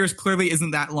 4 years clearly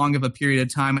isn't that long of a period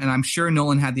of time, and I'm sure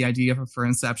Nolan had the idea for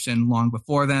Inception long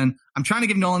before then. I'm trying to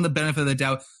give Nolan the benefit of the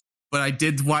doubt, but I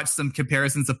did watch some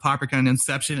comparisons of Paprika and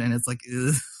Inception, and it's like,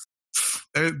 ugh.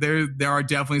 There are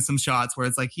definitely some shots where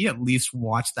it's like he at least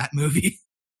watched that movie.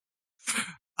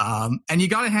 And you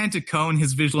got to hand to Coen,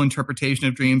 his visual interpretation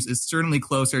of dreams is certainly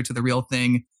closer to the real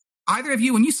thing. Either of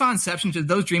you, when you saw Inception, did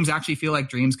those dreams actually feel like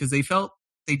dreams? Because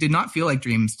they did not feel like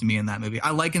dreams to me in that movie.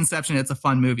 I like Inception; it's a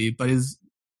fun movie, but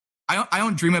I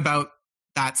don't dream about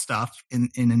that stuff in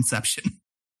Inception.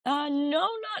 No,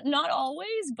 not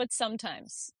always, but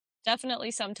sometimes. Definitely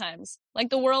sometimes.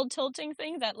 Like the world tilting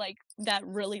thing, that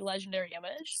really legendary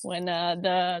image when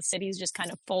the city's just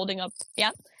kind of folding up.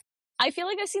 Yeah. I feel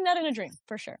like I've seen that in a dream,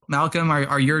 for sure. Malcolm,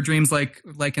 are your dreams like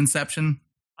Inception?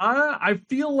 I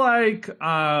feel like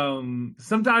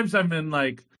sometimes I'm in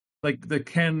like the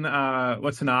Ken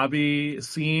Watanabe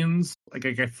scenes.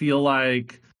 Like I feel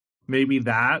like maybe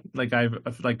that, like I've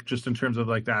like just in terms of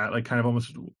like that, like kind of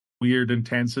almost weird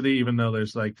intensity, even though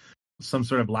there's like some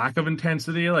sort of lack of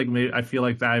intensity. Like maybe I feel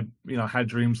like that I, had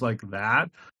dreams like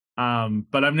that.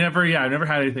 But I've never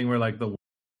had anything where like the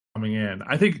coming in.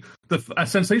 I think a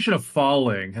sensation of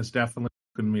falling has definitely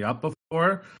woken me up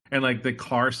before, and like the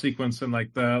car sequence and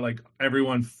like the like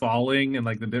everyone falling and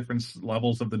like the different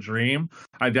levels of the dream.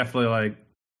 I definitely like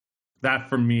that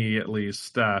for me at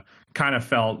least kind of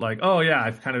felt like, oh yeah,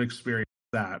 I've kind of experienced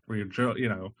that where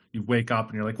you wake up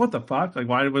and you're like, what the fuck? Like,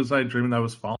 why was I dreaming that I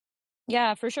was falling?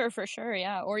 Yeah, for sure,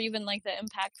 yeah. Or even like the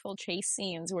impactful chase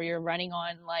scenes where you're running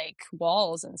on like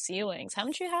walls and ceilings.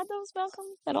 Haven't you had those, Malcolm,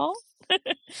 at all?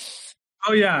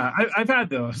 Oh yeah, I've had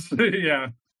those. Yeah.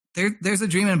 There's a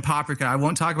dream in Paprika. I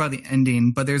won't talk about the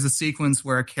ending, but there's a sequence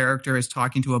where a character is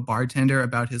talking to a bartender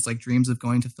about his like dreams of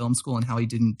going to film school and how he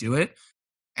didn't do it.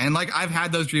 And like I've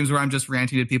had those dreams where I'm just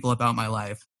ranting to people about my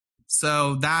life.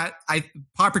 So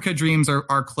Paprika dreams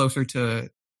are closer to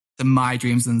my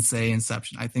dreams than say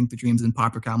Inception. I think the dreams in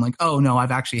Paprika, I'm like, oh no,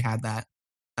 I've actually had that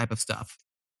type of stuff.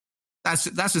 That's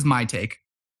just my take.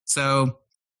 So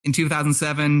in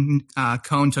 2007,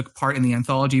 Cohn took part in the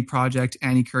anthology project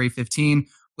Annie Curry 15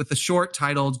 with a short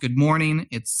titled Good Morning.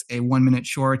 It's a 1-minute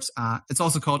short. It's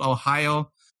also called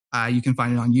Ohio. You can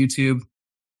find it on YouTube.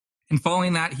 And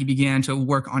following that, he began to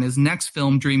work on his next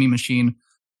film, Dreaming Machine.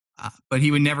 But he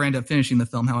would never end up finishing the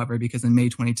film, however, because in May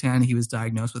 2010, he was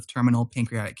diagnosed with terminal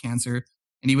pancreatic cancer,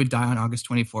 and he would die on August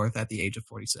 24th at the age of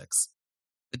 46.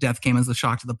 The death came as a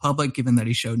shock to the public, given that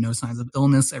he showed no signs of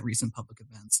illness at recent public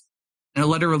events. In a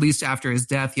letter released after his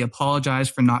death, he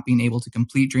apologized for not being able to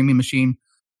complete Dreaming Machine,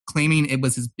 claiming it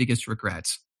was his biggest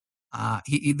regret.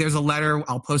 There's a letter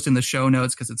I'll post in the show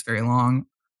notes because it's very long.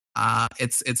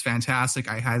 It's fantastic.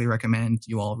 I highly recommend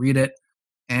you all read it.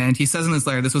 And he says in this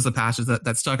letter, this was a passage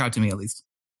that stuck out to me at least.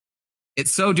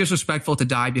 It's so disrespectful to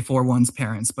die before one's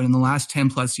parents, but in the last 10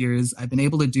 plus years, I've been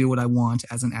able to do what I want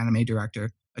as an anime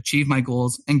director, achieve my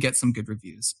goals, and get some good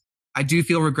reviews. I do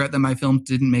feel regret that my film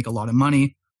didn't make a lot of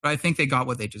money, but I think they got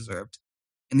what they deserved.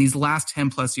 In these last 10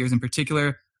 plus years in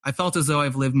particular, I felt as though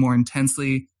I've lived more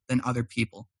intensely than other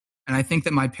people. And I think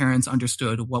that my parents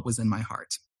understood what was in my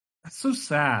heart. That's so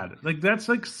sad. Like, that's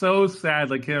like so sad.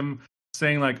 Like him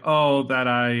saying like, oh, that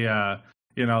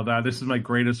that this is my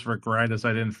greatest regret is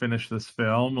I didn't finish this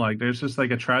film. Like, there's just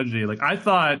like a tragedy. Like, I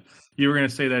thought you were going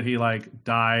to say that he like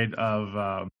died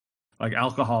of like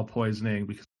alcohol poisoning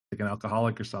because he's like an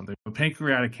alcoholic or something. But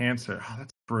pancreatic cancer,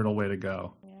 that's a brutal way to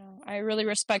go. Yeah, I really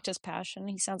respect his passion.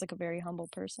 He sounds like a very humble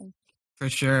person. For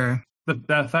sure.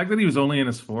 The fact that he was only in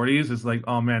his 40s is like,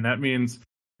 oh man, that means,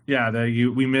 yeah,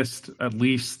 that we missed at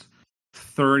least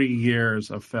 30 years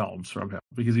of films from him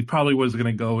because he probably was going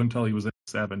to go until he was in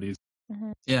his 70s.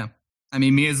 Mm-hmm. Yeah. I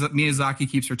mean, Miyazaki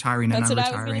keeps retiring and I'm retiring.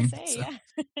 That's what I was going to say,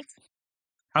 yeah.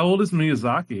 How old is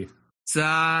Miyazaki?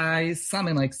 It's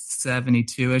something like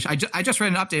 72-ish. I just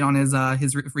read an update on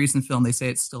his recent film. They say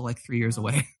it's still like 3 years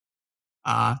away.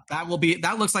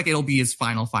 That looks like it'll be his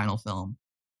final film.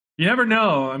 You never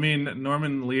know. I mean,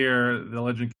 Norman Lear, the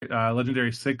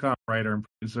legendary sitcom writer and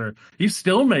producer, he's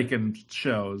still making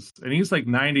shows, and he's like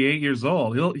 98 years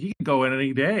old. He can go in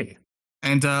any day.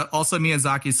 And also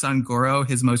Miyazaki's son Goro,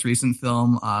 his most recent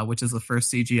film, which is the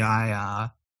first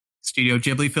CGI Studio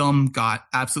Ghibli film, got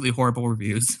absolutely horrible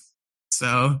reviews.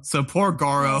 So poor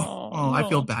Goro. Oh, I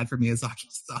feel bad for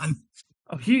Miyazaki's son.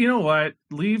 Oh, you know what?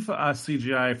 Leave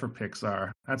CGI for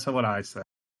Pixar. That's what I say.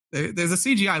 There's a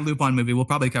CGI Lupin movie. We'll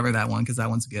probably cover that one because that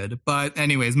one's good. But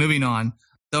anyways, moving on.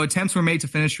 Though attempts were made to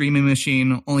finish Dreaming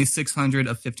Machine, only 600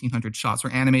 of 1,500 shots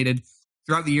were animated.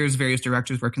 Throughout the years, various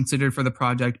directors were considered for the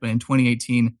project, but in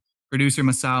 2018, producer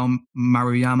Masao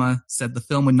Maruyama said the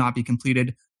film would not be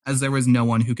completed as there was no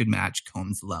one who could match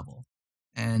Cohn's level.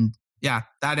 And yeah,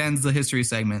 that ends the history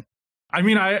segment. I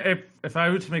mean, if I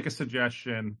were to make a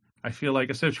suggestion, I feel like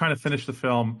instead of trying to finish the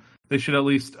film, they should at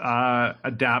least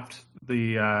adapt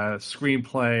the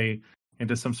screenplay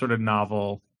into some sort of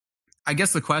novel. I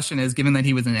guess the question is, given that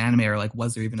he was an animator, like,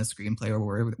 was there even a screenplay,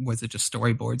 or was it just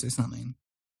storyboards or something?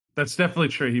 That's definitely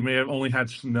true. He may have only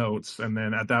had notes, and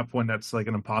then at that point, that's like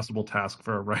an impossible task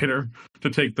for a writer to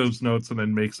take those notes and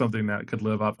then make something that could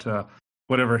live up to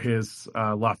whatever his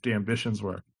lofty ambitions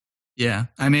were. Yeah,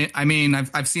 I mean,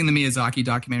 I've seen the Miyazaki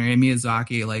documentary, and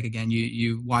Miyazaki, like, again,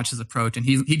 you watch his approach, and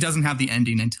he doesn't have the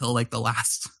ending until like the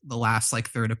last like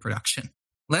third of production.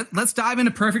 Let's dive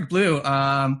into Perfect Blue.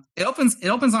 It opens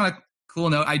on a cool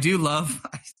note. I do love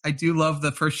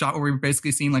the first shot where we're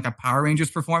basically seeing like a Power Rangers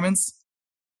performance.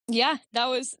 Yeah, that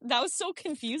was so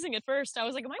confusing at first. I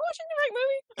was like, am I watching the right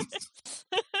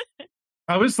movie?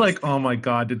 I was like, oh my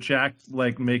god, did Jack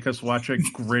like make us watch a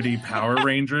gritty Power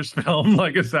Rangers film?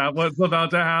 Like, is that what's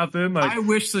about to happen? Like, I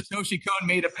wish Satoshi Kon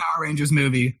made a Power Rangers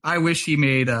movie. I wish he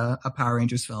made a Power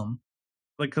Rangers film.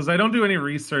 Like, because I don't do any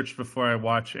research before I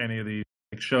watch any of these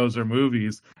like, shows or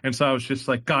movies, and so I was just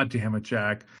like, god damn it,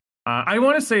 Jack. I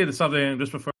want to say something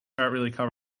just before I start really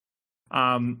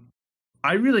covering.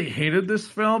 I really hated this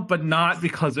film, but not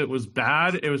because it was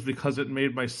bad. It was because it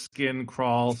made my skin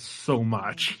crawl so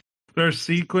much. there are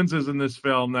sequences in this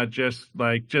film that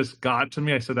just got to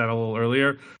me. I said that a little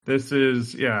earlier. This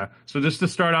is So just to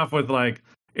start off with like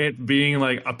it being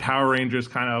like a Power Rangers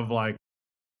kind of like,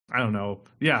 I don't know,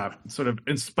 sort of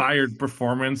inspired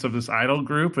performance of this idol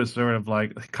group is sort of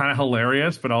like kind of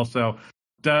hilarious, but also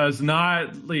does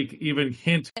not like even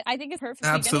hint. I think it's perfect.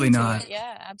 Absolutely not.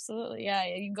 Yeah, absolutely. Yeah,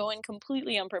 you go in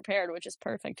completely unprepared, which is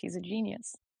perfect. He's a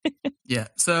genius. Yeah.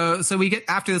 So we get,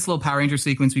 after this little Power Ranger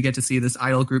sequence, we get to see this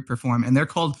idol group perform, and they're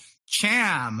called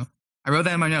Cham. I wrote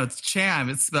that in my notes. Cham.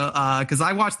 It's because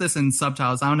I watched this in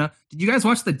subtitles. I don't know. Did you guys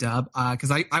watch the dub? Because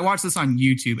I watched this on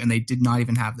YouTube, and they did not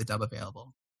even have the dub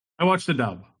available. I watched the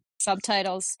dub.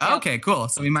 Subtitles. Yep. Okay, cool.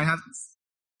 So we might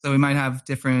have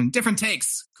different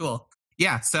takes. Cool.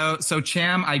 Yeah. So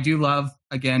Cham, I do love.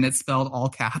 Again, it's spelled all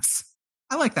caps.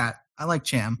 I like that. I like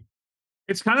Cham.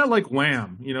 It's kind of like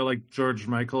Wham, like George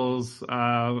Michael's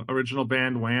original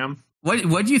band Wham.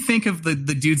 What do you think of the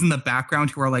dudes in the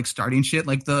background who are like starting shit,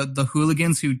 like the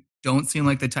hooligans who don't seem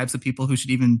like the types of people who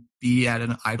should even be at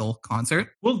an idol concert?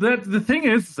 Well, the thing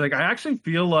is, like, I actually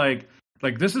feel like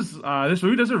this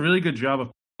movie does a really good job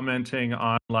of commenting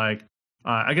on like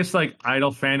I guess like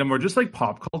idol fandom or just like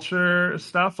pop culture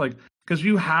stuff, like because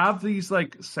you have these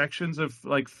like sections of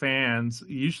like fans,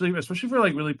 usually especially for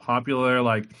like really popular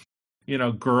like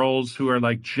girls who are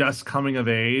like just coming of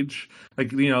age,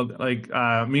 like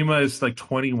Mima is like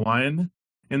 21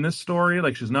 in this story,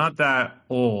 like she's not that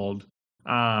old,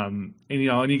 and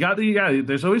you got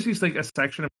there's always these like a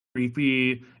section of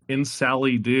creepy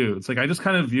incel-y dudes. Like I just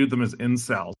kind of viewed them as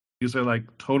incels. These are like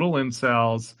total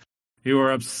incels who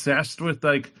are obsessed with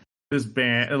like this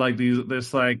band, like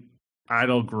this like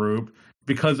idol group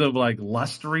because of like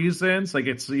lust reasons. Like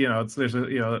it's there's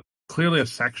a clearly a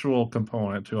sexual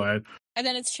component to it. And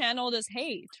then it's channeled as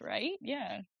hate, right?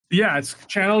 Yeah. Yeah, it's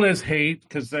channeled as hate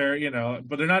because they're,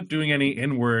 but they're not doing any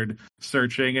inward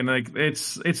searching, and like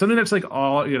it's something that's like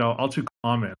all too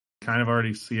common. Kind of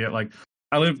already see it. Like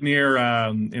I lived near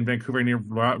in Vancouver near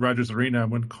Rogers Arena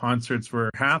when concerts were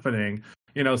happening.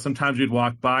 Sometimes you'd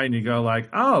walk by and you go like,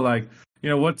 oh, like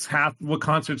what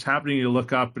concert's happening? You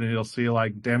look up and you'll see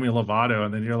like Demi Lovato,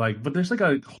 and then you're like, but there's like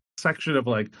a whole section of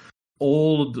like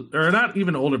old, or not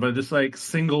even older, but just like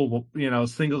single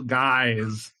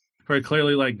guys who are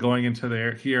clearly like going into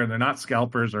their here, and they're not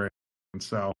scalpers or anything.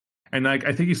 So, and like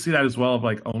I think you see that as well of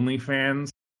like OnlyFans.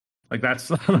 Like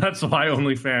that's why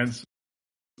OnlyFans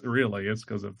really is,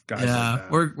 because of guys. Yeah, like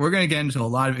that. we're gonna get into a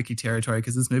lot of icky territory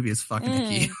because this movie is fucking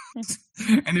icky,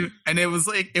 and it was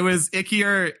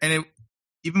ickier, and it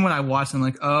even when I watched, I'm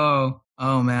like, oh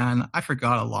man, I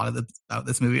forgot a lot about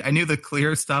this movie. I knew the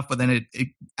clear stuff, but then it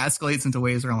escalates into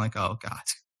ways where I'm like, oh god.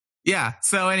 Yeah.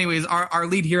 So anyways, our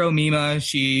lead hero, Mima,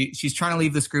 she's trying to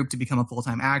leave this group to become a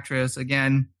full-time actress.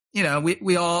 Again,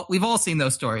 we've all seen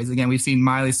those stories. Again, we've seen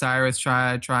Miley Cyrus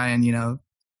try and,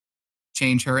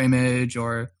 change her image,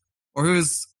 or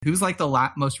who's like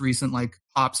the most recent like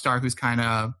pop star who's kind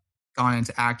of gone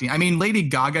into acting. I mean, Lady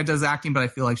Gaga does acting, but I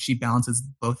feel like she balances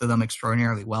both of them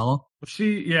extraordinarily well.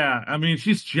 She's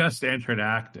just entered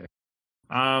acting.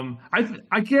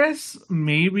 I guess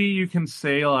maybe you can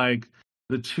say like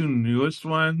the two newest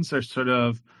ones are sort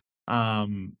of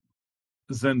Zendaya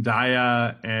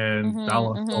and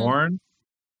Bella Thorne.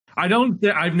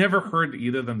 I've never heard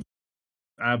either of them,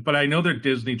 but I know they're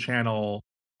Disney Channel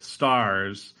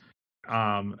stars.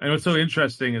 And what's so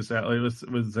interesting is that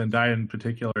with Zendaya in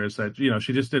particular is that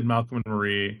she just did Malcolm and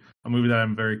Marie, a movie that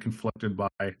I'm very conflicted by.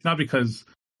 Not because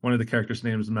one of the characters'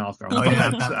 name is Malcolm,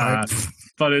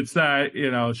 but it's that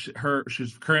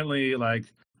she's currently like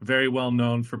very well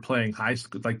known for playing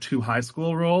two high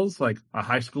school roles, like a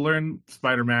high schooler in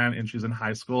Spider-Man, and she's in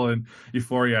high school in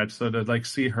Euphoria. So to like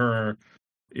see her,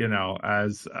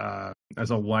 as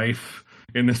a wife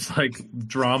in this like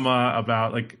drama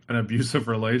about like an abusive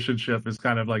relationship is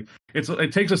kind of like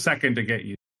it takes a second to get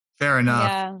you. Fair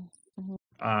enough.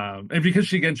 Yeah. And because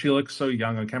she looks so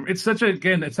young on camera, it's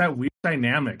it's that weird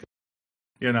dynamic,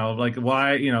 like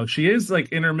why she is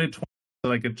like in her mid-20s.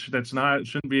 Like it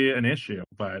shouldn't be an issue,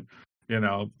 but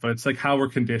it's like how we're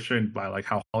conditioned by like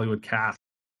how Hollywood casts.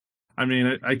 I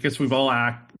mean, I guess we've all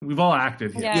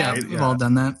acted here. Yeah, right? we've all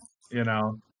done that.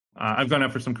 I've gone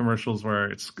out for some commercials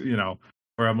where it's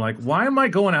where I'm like, why am I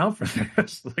going out for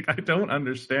this? Like I don't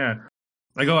understand.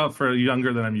 I go out for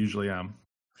younger than I usually am,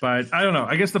 but I don't know.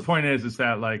 I guess the point is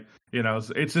that like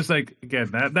it's just like again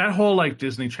that whole like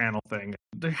Disney Channel thing.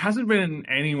 There hasn't been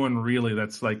anyone really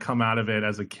that's like come out of it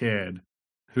as a kid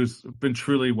who's been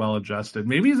truly well adjusted.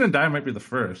 Maybe Zendaya might be the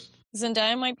first.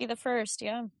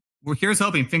 Yeah. Well, here's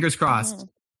hoping. Fingers crossed.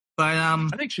 But I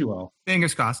think she will.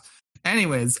 Fingers crossed.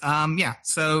 Anyways, yeah.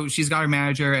 So she's got her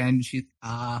manager and she,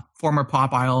 former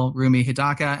pop idol Rumi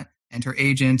Hidaka and her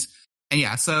agent, and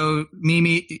yeah. So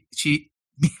Mima,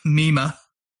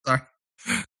 sorry,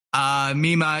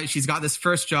 Mima. She's got this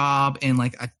first job in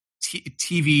like a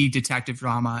TV detective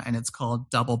drama, and it's called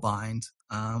Double Bind.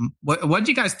 What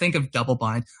do you guys think of Double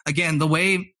Bind? Again, the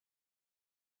way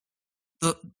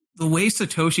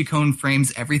Satoshi Kon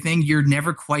frames everything, you're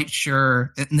never quite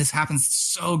sure, and this happens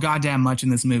so goddamn much in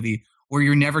this movie, where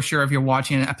you're never sure if you're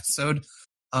watching an episode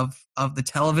of the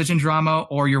television drama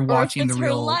or you're watching the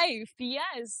real life.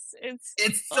 Yes,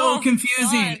 it's so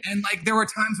confusing. God. And like there were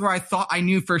times where I thought I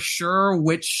knew for sure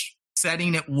which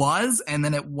setting it was, and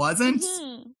then it wasn't.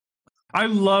 Mm-hmm. I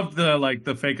love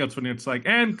the fake outs when it's like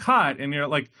and cut, and you're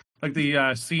like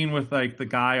the scene with like the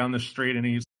guy on the street, and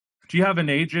he's, do you have an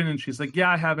agent? And she's like, yeah,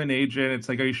 I have an agent. It's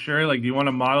like, are you sure? Like, do you want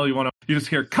a model? You just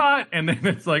hear cut, and then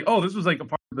it's like, oh, this was like a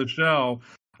part of the show.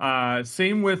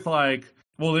 Same with like,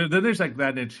 well, then there's like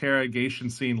that interrogation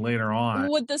scene later on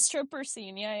with the stripper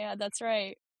scene. Yeah, that's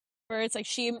right. Where it's like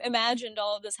she imagined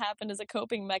all of this happened as a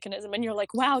coping mechanism, and you're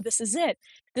like, wow, this is it.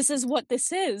 This is what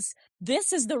this is.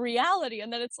 This is the reality.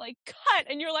 And then it's like cut,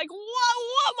 and you're like, whoa,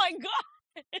 oh my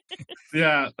god.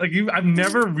 Yeah, like I've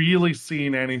never really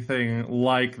seen anything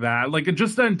like that. Like it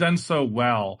just done so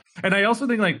well. And I also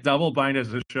think like Double Bind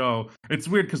as a show, it's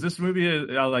weird because this movie is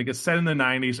like it's set in the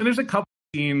 90s, and there's a couple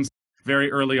scenes very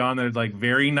early on that are like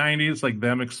very 90s, like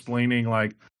them explaining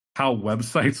like how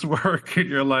websites work, and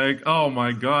you're like, oh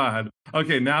my god,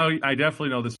 okay, now I definitely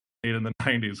know this was made in the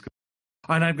 90s,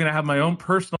 and I'm gonna have my own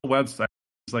personal website.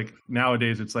 It's like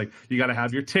nowadays it's like you got to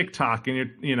have your TikTok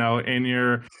and and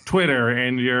your Twitter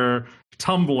and your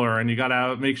Tumblr, and you got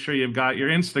to make sure you've got your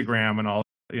Instagram and all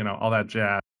that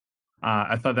jazz.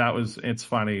 I thought it's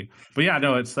funny, but yeah,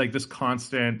 no, it's like this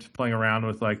constant playing around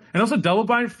with like, and also Double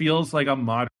Bind feels like a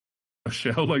modern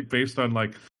show, like based on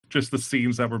like just the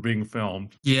scenes that were being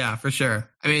filmed. Yeah, for sure.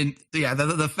 I mean, yeah,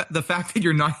 the fact that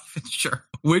you're not even sure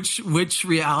which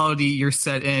reality you're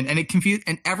set in, and it confused.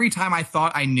 And every time I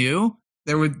thought I knew,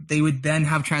 they would then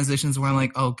have transitions where I'm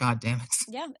like, oh god damn it.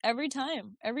 Yeah, every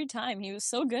time he was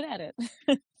so good at it.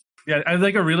 Yeah, and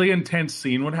like a really intense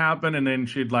scene would happen, and then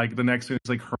she'd like the next scene is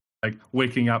like her like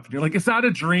waking up, and you're like, is that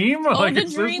a dream? Oh, like, the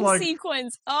dream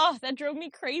sequence. Oh, that drove me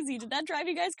crazy. Did that drive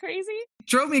you guys crazy? It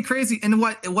drove me crazy. And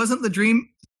what? It wasn't the dream.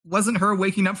 Wasn't her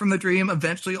waking up from the dream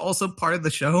eventually also part of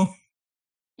the show?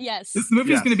 Yes. This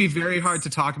movie is going to be very hard to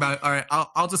talk about. All right,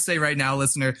 I'll just say right now,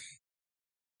 listener,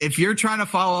 if you're trying to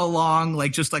follow along,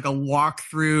 like just like a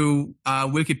walkthrough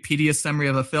Wikipedia summary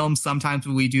of a film, sometimes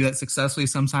we do that successfully,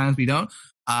 sometimes we don't.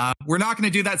 We're not going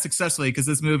to do that successfully because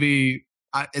this movie,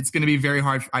 it's going to be very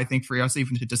hard, I think, for us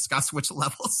even to discuss which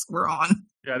levels we're on.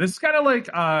 Yeah, this is kind of like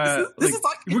this is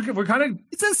like we're kind of,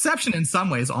 it's Inception in some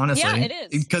ways, honestly. Yeah, it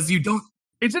is, because you don't.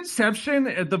 It's Inception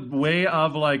at the way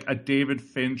of like a David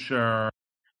Fincher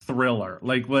thriller.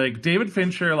 Like David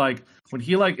Fincher, like when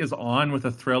he like is on with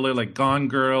a thriller like Gone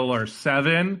Girl or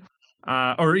Seven,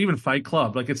 or even Fight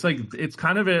Club, like it's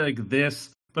kind of like this,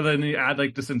 but then you add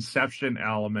like this Inception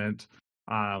element,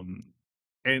 and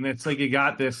it's like you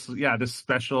got this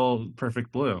special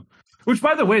Perfect Blue, which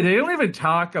by the way they don't even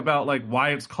talk about like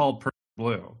why it's called Perfect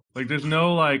Blue. Like there's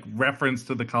no like reference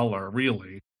to the color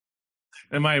really.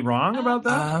 Am I wrong about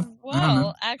that?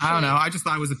 Well, actually, I don't know. I just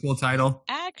thought it was a cool title.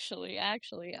 Actually,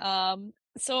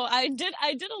 so I did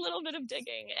a little bit of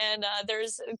digging, and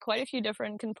there's quite a few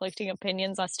different conflicting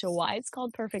opinions as to why it's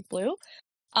called Perfect Blue.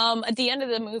 At the end of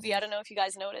the movie, I don't know if you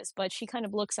guys noticed, but she kind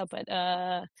of looks up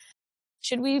at.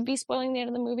 Should we be spoiling the end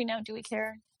of the movie now? Do we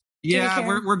care? Yeah,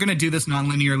 we're going to do this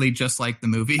non-linearly just like the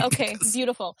movie. Okay,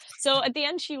 beautiful. So at the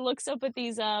end, she looks up at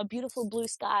these beautiful blue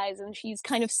skies, and she's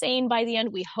kind of saying by the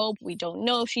end, we hope, we don't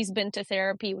know if she's been to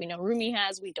therapy. We know Rumi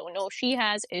has. We don't know if she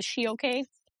has. Is she okay?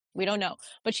 We don't know.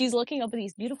 But she's looking up at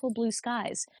these beautiful blue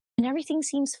skies, and everything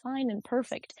seems fine and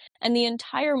perfect. And the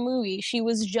entire movie, she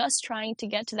was just trying to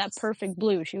get to that perfect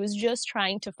blue. She was just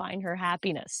trying to find her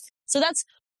happiness. So that's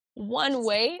one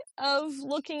way of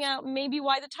looking at maybe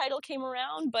why the title came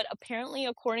around, but apparently,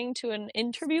 according to an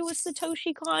interview with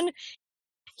Satoshi Kon,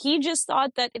 he just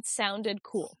thought that it sounded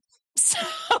cool. So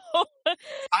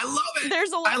I love it.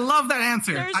 I love that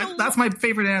answer. That's my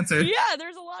favorite answer. Yeah,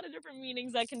 there's a lot of different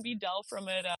meanings that can be dealt from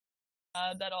it.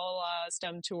 That all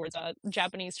stem towards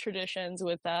Japanese traditions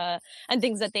with and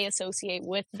things that they associate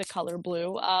with the color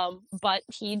blue. But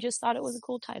he just thought it was a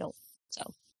cool title. So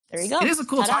there you go. It is a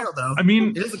cool title, though. I mean,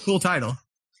 it is a cool title.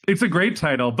 It's a great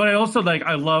title, but I also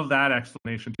I love that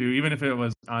explanation too, even if it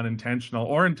was unintentional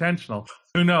or intentional.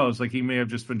 Who knows? Like he may have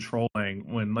just been trolling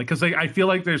when because I feel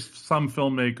like there's some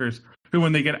filmmakers who,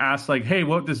 when they get asked like, "Hey,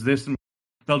 what does this mean?"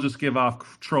 they'll just give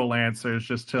off troll answers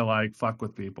just to like fuck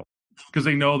with people because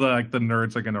they know that the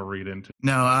nerds are gonna read into.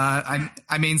 No,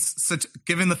 I mean,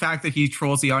 given the fact that he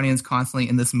trolls the audience constantly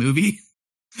in this movie,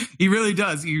 he really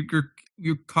does.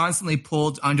 You're constantly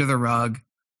pulled under the rug,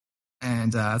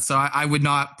 and so I would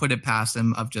not put it past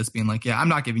him of just being like, yeah, I'm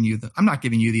not giving you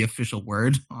the official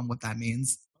word on what that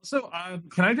means. So I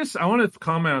want to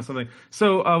comment on something.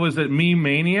 So was it Meme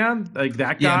Mania? Like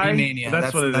that guy? Yeah, Meme Mania.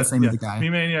 That's what it is. That's the name of the guy.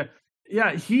 Meme Mania.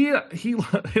 Yeah, he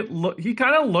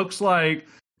kind of looks like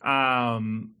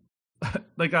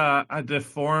like a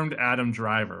deformed Adam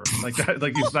Driver. Like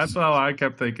that's how I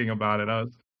kept thinking about it.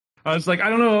 I was like, I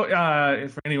don't know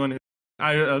if anyone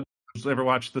who ever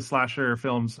watched the slasher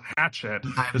films Hatchet.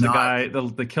 There's a guy,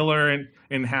 the killer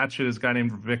in Hatchet is a guy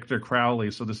named Victor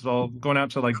Crowley. So this is all going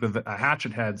out to like the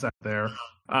Hatchet heads out there.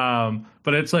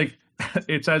 But it's like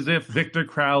it's as if Victor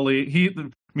Crowley,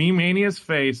 Meme Mania's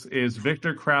face is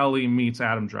Victor Crowley meets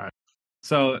Adam Driver.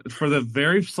 So for the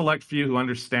very select few who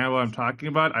understand what I'm talking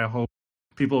about, I hope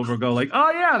people will go like,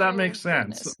 oh yeah, that makes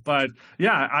sense. Goodness. But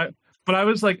yeah, I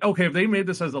was like, okay, if they made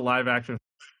this as a live action,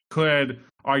 could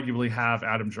arguably have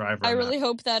Adam Driver. I really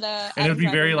hope that and Adam it'd be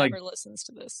Driver very never like listens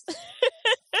to this.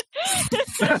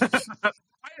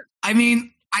 I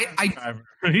mean,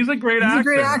 he's a great actor. He's a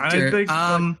great actor. I think,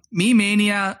 Meme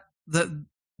Mania, the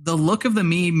look of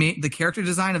the character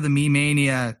design of the Meme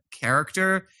Mania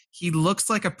character, he looks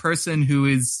like a person who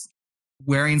is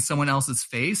wearing someone else's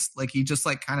face. Like he just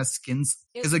like kind of skins.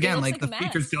 Because again, like the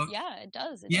features don't. Yeah, it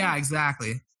does. Yeah,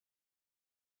 exactly.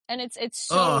 And it's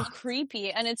so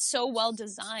creepy, and it's so well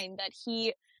designed that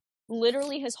he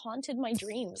literally has haunted my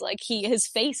dreams. Like his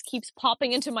face keeps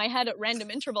popping into my head at random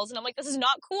intervals, and I'm like, this is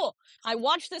not cool. I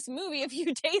watched this movie a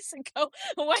few days ago.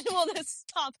 When will this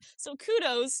stop? So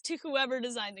kudos to whoever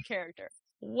designed the character.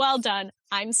 Well done.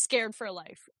 I'm scared for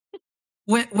life.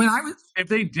 When I was, if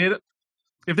they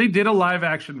did a live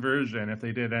action version, if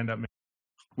they did end up,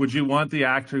 would you want the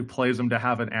actor who plays him to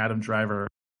have an Adam Driver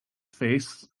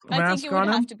face mask on him? I think it would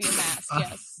have to be a mask.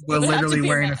 Yes, we're literally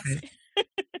wearing a face.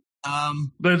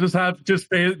 They just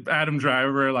pay Adam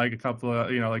Driver like a couple of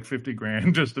like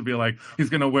 $50,000 just to be like he's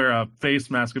gonna wear a face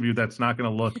mask of you that's not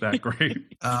gonna look that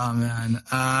great. Oh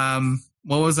man.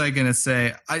 What was I gonna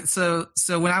say? So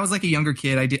when I was like a younger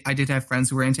kid, I did have friends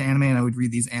who were into anime, and I would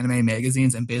read these anime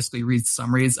magazines and basically read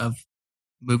summaries of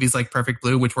movies like Perfect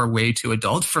Blue, which were way too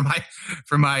adult for my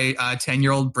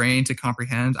 10-year-old brain to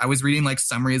comprehend. I was reading like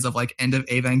summaries of like End of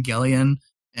Evangelion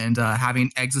and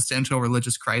having existential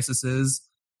religious crises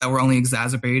that were only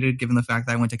exacerbated given the fact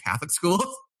that I went to Catholic school.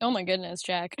 Oh my goodness,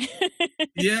 Jack.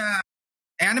 Yeah.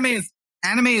 Anime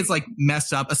is like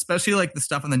messed up, especially like the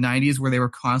stuff in the 90s where they were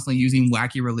constantly using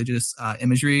wacky religious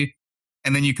imagery.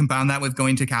 And then you compound that with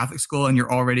going to Catholic school and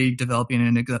you're already developing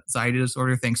an anxiety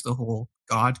disorder thanks to the whole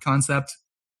God concept.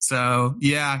 So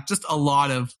yeah, just a lot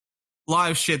of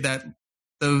shit that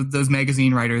those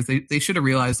magazine writers, they should have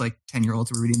realized like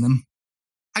 10-year-olds were reading them.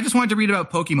 I just wanted to read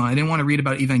about Pokemon. I didn't want to read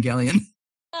about Evangelion.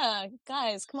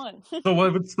 Guys, come on. So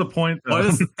what's the point though?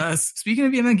 Speaking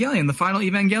of Evangelion, the final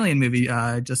Evangelion movie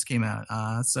just came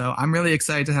out. So I'm really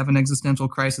excited to have an existential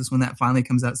crisis when that finally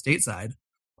comes out stateside.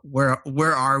 Where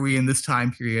are we in this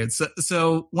time period?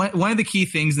 So one of the key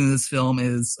things in this film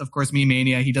is, of course, Meme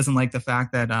Mania. He doesn't like the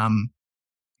fact that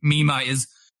Mima is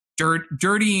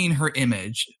dirtying her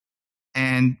image.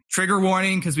 And trigger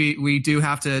warning, because we do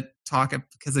have to talk,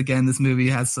 because again, this movie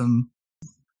has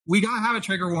we gotta have a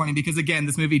trigger warning, because again,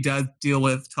 this movie does deal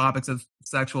with topics of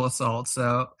sexual assault,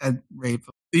 and rape.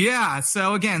 Yeah,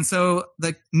 so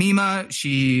the Mima,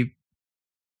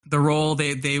 the role,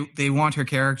 they want her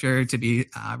character to be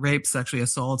raped, sexually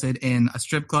assaulted in a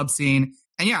strip club scene.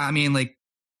 And yeah, I mean, like,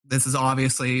 this is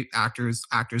obviously actors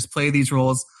play these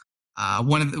roles.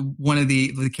 One of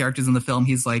the characters in the film,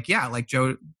 he's like, yeah, like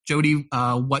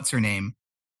Jodie, what's her name?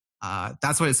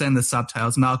 That's what it said in the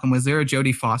subtitles. Malcolm, was there a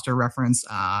Jodie Foster reference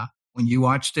when you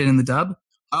watched it in the dub?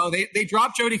 Oh, they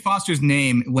dropped Jodie Foster's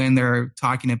name when they're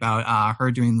talking about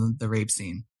her doing the rape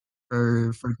scene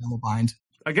for Double Bind.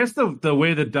 I guess the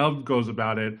way the dub goes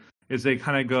about it is they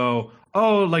kind of go,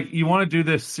 oh, like you want to do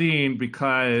this scene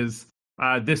because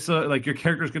this like your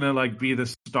character's gonna like be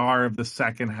the star of the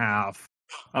second half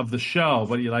of the show,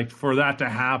 but you like for that to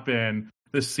happen,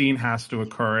 this scene has to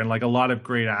occur, and like a lot of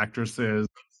great actresses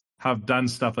have done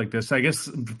stuff like this. I guess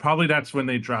probably that's when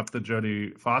they dropped the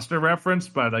Jodie Foster reference,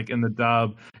 but like in the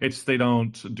dub, they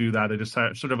don't do that. They just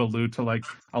sort of allude to like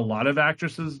a lot of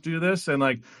actresses do this, and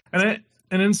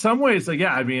in some ways, like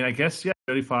yeah, I mean, I guess yeah,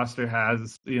 Jodie Foster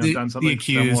has done something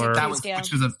similar.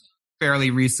 Which was a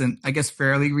fairly recent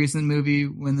movie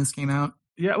when this came out.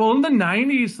 Yeah, well, in the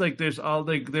 90s, like there's all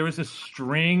like there was a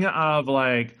string of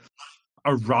like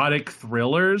erotic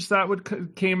thrillers that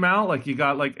came out. Like you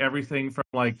got like everything from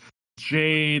like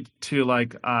Jade to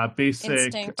like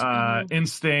Basic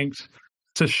Instinct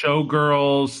to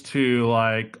Showgirls to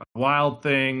like Wild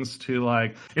Things to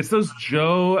like it's those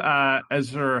Joe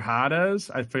Ezerhadas.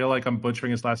 I feel like I'm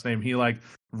butchering his last name. He like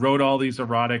wrote all these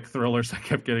erotic thrillers that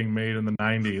kept getting made in the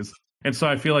 90s. And so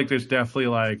I feel like there's definitely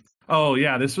like, oh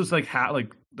yeah, this was like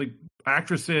like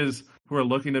actresses who are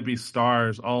looking to be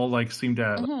stars all like seem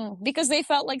to because they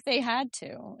felt like they had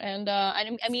to. And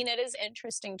I mean, it is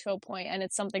interesting to a point, and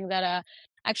it's something that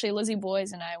actually Lizzie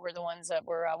Boys and I were the ones that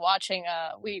were watching.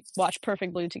 We watched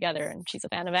Perfect Blue together, and she's a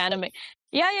fan of anime.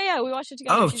 Yeah, we watched it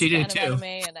together. Oh, she's she a did fan too. of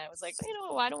anime, and I was like, you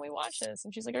know, why don't we watch this?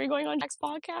 And she's like, are you going on Jack's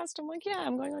podcast? I'm like, yeah,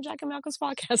 I'm going on Jack and Malcolm's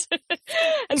podcast.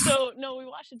 And so no, we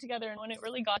watched it together, and when it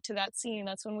really got to that scene,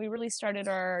 that's when we really started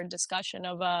our discussion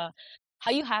of how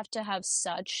you have to have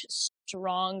such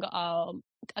strong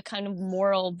a kind of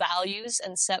moral values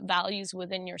and set values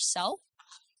within yourself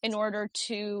in order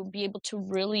to be able to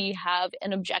really have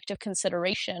an objective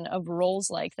consideration of roles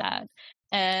like that,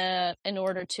 in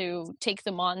order to take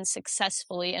them on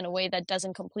successfully in a way that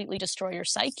doesn't completely destroy your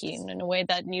psyche and in a way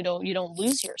that you don't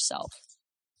lose yourself,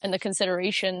 and the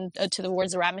consideration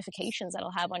towards the ramifications that'll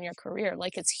have on your career.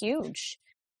 Like, it's huge.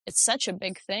 It's such a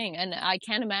big thing. And I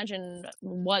can't imagine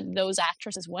what those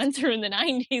actresses went through in the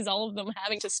 90s, all of them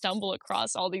having to stumble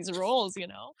across all these roles, you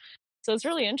know? So it's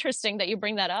really interesting that you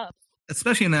bring that up.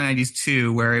 Especially in the 90s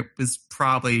too, where it was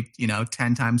probably,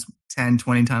 10,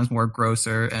 20 times more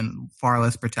grosser and far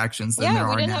less protections than there are now.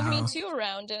 Yeah, we didn't have Me Too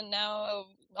around, and now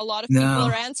a lot of people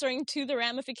are answering to the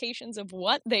ramifications of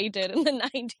what they did in the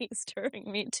 90s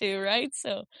during Me Too, right?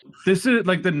 So this is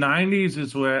like the 90s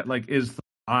is what like is the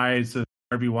rise of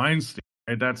Harvey Weinstein,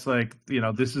 right? That's like,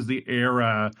 this is the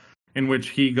era in which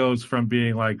he goes from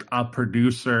being like a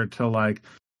producer to like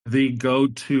the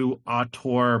go-to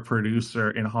auteur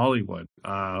producer in Hollywood.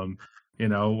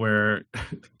 Where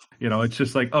it's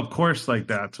just like, of course, like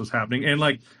that's what's happening. And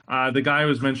like the guy I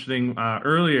was mentioning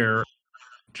earlier,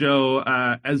 Joe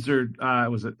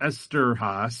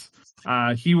Esterhaas,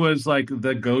 he was like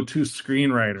the go-to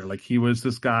screenwriter. Like he was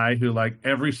this guy who like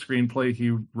every screenplay he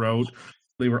wrote,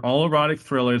 they were all erotic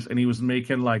thrillers, and he was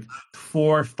making like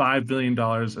 $4-5 billion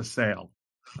a sale,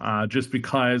 just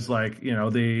because like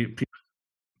they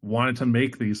wanted to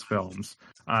make these films.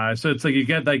 So it's like you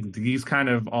get like these kind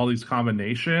of all these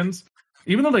combinations,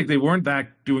 even though like they weren't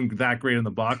doing that great in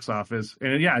the box office,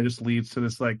 and it just leads to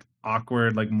this like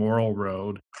awkward like moral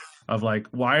road of like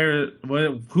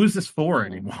who's this for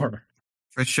anymore?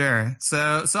 For sure.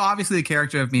 So obviously the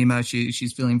character of Mima,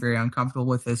 she's feeling very uncomfortable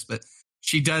with this, but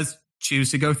she does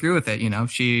choose to go through with it.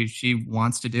 She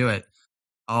wants to do it,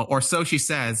 or so she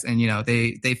says. And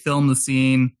they film the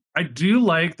scene. I do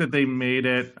like that they made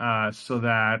it so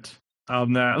that I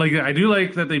do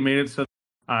like that they made it so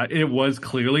it was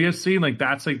clearly a scene. Like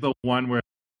that's like the one where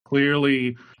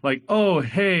clearly like, oh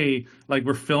hey, like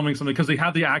we're filming something, because they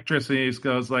have the actress and he just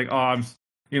goes like, oh I'm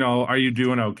are you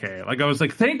doing okay? Like I was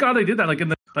like, thank God they did that. Like in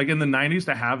the 90s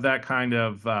to have that kind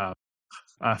of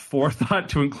forethought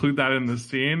to include that in the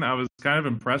scene. I was kind of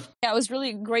impressed. Yeah, I was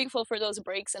really grateful for those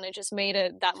breaks, and it just made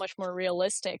it that much more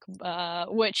realistic,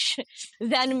 which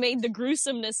then made the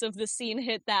gruesomeness of the scene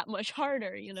hit that much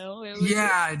harder,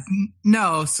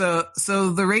 So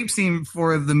the rape scene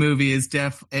for the movie is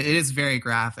it is very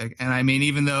graphic. And I mean,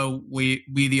 even though we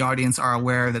the audience are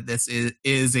aware that this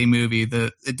is a movie,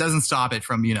 it doesn't stop it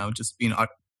from, just being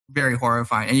very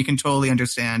horrifying. And you can totally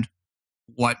understand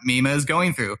what Mima is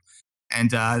going through. And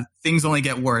things only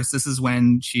get worse. This is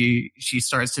when she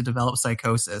starts to develop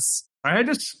psychosis. I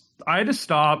had to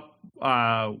stop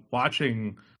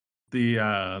watching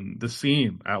the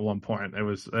scene at one point. It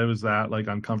was that like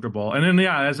uncomfortable. And then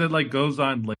as it like goes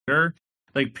on later,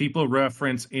 like people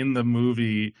reference in the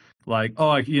movie like, oh,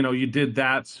 like, you did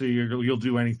that, so you'll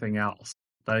do anything else.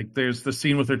 Like there's the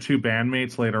scene with her two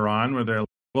bandmates later on where they're like,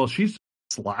 well, she's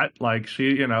a slut. Like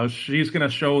she's gonna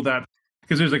show that,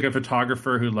 because there's like a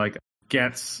photographer who like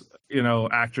gets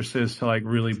actresses to like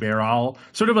really bear all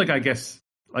sort of like, I guess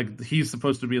like he's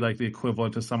supposed to be like the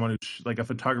equivalent to someone who's like a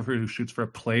photographer who shoots for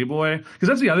Playboy, because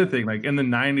that's the other thing, like in the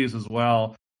 90s as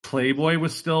well, Playboy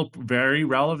was still very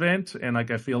relevant, and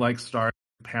like I feel like starring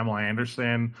Pamela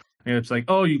Anderson, and it's like,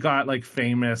 oh, you got like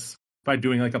famous by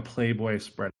doing like a Playboy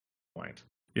spread at that point,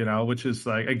 which is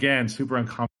like, again, super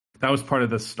uncomfortable. That was part of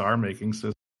the star making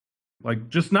system, like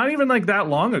just not even like that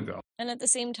long ago. And at the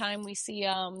same time, we see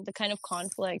the kind of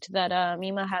conflict that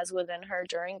Mima has within her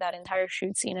during that entire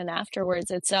shoot scene and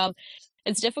afterwards. It's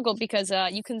it's difficult because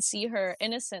you can see her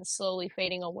innocence slowly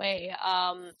fading away.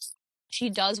 She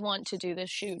does want to do this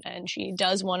shoot, and she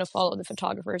does want to follow the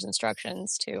photographer's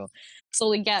instructions to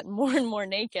slowly get more and more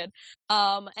naked.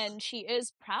 And she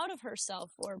is proud of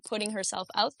herself for putting herself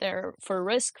out there for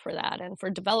risk for that and for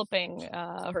developing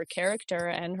her character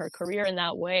and her career in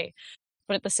that way.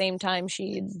 But at the same time,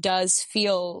 she does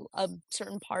feel a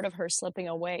certain part of her slipping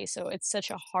away. So it's such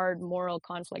a hard moral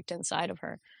conflict inside of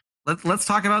her. Let's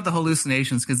talk about the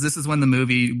hallucinations, because this is when the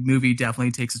movie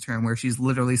definitely takes a turn where she's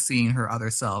literally seeing her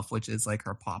other self, which is like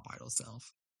her pop idol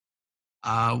self.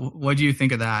 What do you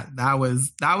think of that? That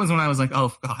was when I was like,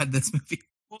 oh god, this movie.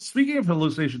 Well, speaking of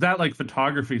hallucinations, that like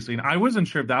photography scene, I wasn't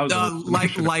sure if that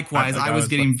was likewise. I was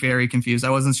getting very confused. I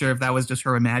wasn't sure if that was just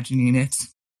her imagining it.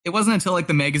 It wasn't until like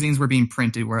the magazines were being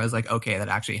printed where I was like, okay, that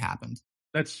actually happened.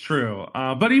 That's true.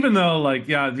 But even though, like,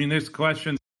 yeah, I mean, there's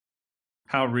questions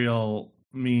how real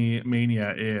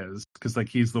Mania is, because like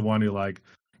he's the one who like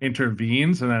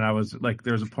intervenes, and then I was like,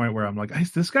 there's a point where I'm like,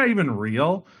 is this guy even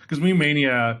real? Because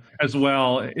Mania as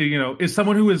well, you know, is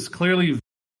someone who is clearly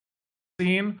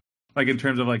seen, like in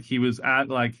terms of like he was at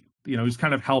like, you know, he's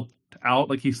kind of helped out,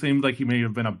 like he seemed like he may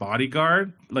have been a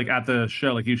bodyguard like at the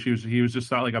show, like he was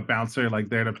just like a bouncer, like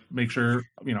there to make sure,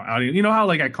 you know, audience, you know how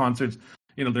like at concerts,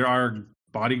 you know, there are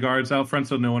bodyguards out front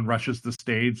so no one rushes the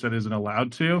stage that isn't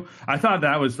allowed to. I thought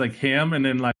that was like him, and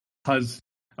then like because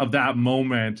of that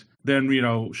moment, then, you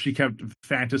know, she kept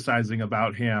fantasizing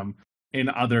about him in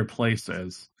other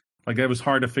places. Like it was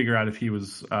hard to figure out if he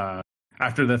was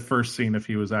after the first scene, if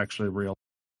he was actually real.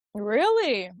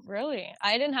 Really?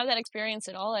 I didn't have that experience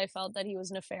at all. I felt that he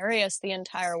was nefarious the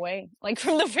entire way. Like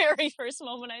from the very first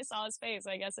moment I saw his face.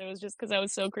 I guess it was just because I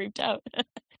was so creeped out.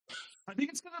 I think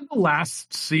it's kind of the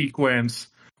last sequence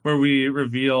where we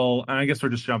reveal, and I guess we're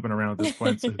just jumping around at this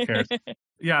point, so who cares?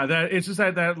 Yeah, that it's just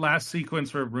that last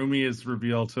sequence where Rumi is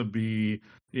revealed to be,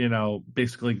 you know,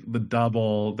 basically the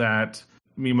double that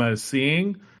Mima is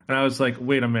seeing. And I was like,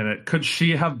 wait a minute, could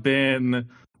she have been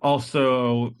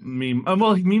also Mima?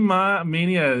 Well,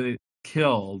 Mania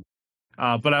killed.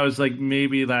 But I was like,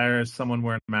 maybe there's someone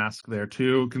wearing a mask there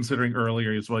too, considering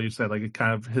earlier as well, you said like it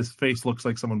kind of, his face looks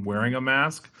like someone wearing a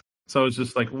mask. So it's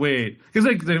just like, wait, because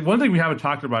like the one thing we haven't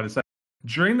talked about is that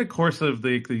during the course of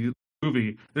the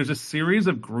movie, there's a series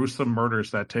of gruesome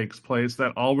murders that takes place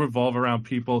that all revolve around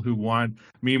people who want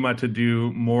Mima to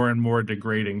do more and more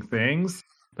degrading things.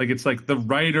 Like it's like the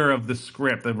writer of the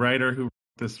script, the writer who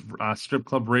this strip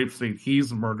club rape scene,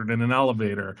 he's murdered in an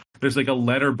elevator. There's like a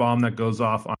letter bomb that goes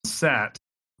off on set.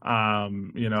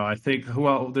 You know, I think,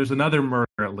 well, there's another murder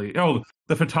at least. Oh,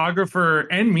 the photographer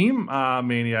and Meme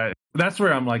Mania. That's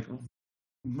where I'm like,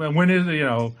 when is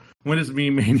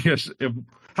Meme Mania?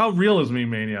 How real is Meme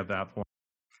Mania at that point?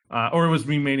 Or was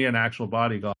Meme Mania an actual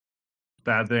bodyguard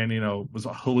that then, you know, was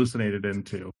hallucinated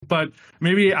into? But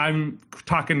maybe I'm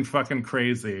talking fucking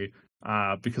crazy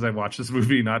because I watched this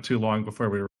movie not too long before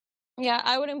we were. Yeah,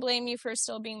 I wouldn't blame you for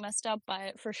still being messed up by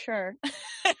it, for sure.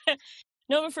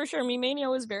 No, but for sure, Meme Mania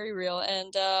was very real,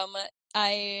 and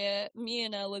me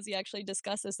and Lizzie actually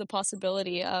discussed this, the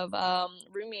possibility of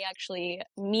Rumi actually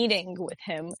meeting with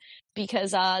him,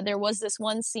 because there was this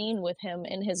one scene with him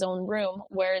in his own room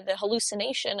where the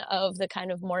hallucination of the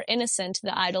kind of more innocent,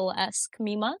 the idol-esque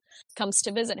Mima comes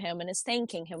to visit him and is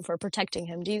thanking him for protecting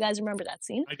him. Do you guys remember that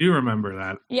scene? I do remember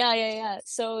that. Yeah.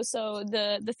 So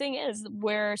the thing is,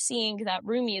 we're seeing that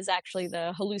Rumi is actually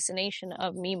the hallucination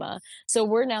of Mima. So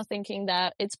we're now thinking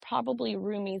that it's probably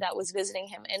Rumi that was visiting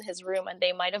him in his room, and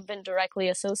they might have been directly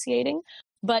associating.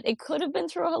 But it could have been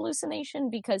through a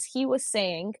hallucination, because he was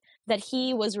saying that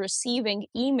he was receiving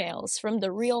emails from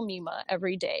the real Mima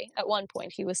every day. At one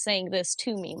point, he was saying this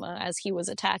to Mima as he was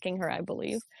attacking her, I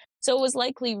believe. So it was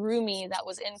likely Rumi that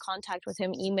was in contact with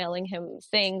him, emailing him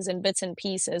things and bits and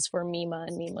pieces for Mima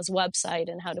and Mima's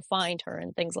website and how to find her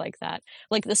and things like that,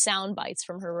 like the sound bites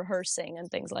from her rehearsing and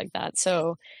things like that.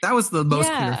 So that was the most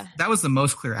clear. That was the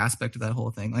most clear aspect of that whole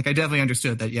thing. Like I definitely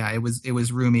understood that. Yeah, it was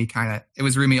Rumi it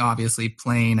was Rumi obviously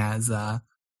playing as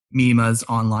Mima's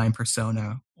online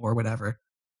persona or whatever.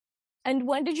 And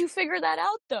when did you figure that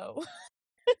out, though?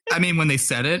 I mean, when they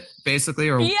said it, basically,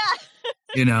 or yeah,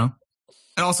 you know.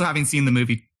 And also having seen the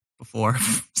movie before.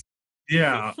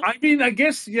 Yeah. I mean, I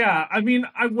guess, yeah. I mean,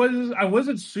 I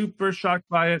wasn't super shocked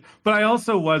by it, but I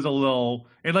also was a little,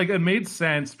 it made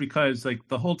sense because like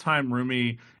the whole time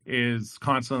Rumi is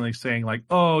constantly saying like,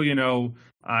 oh, you know,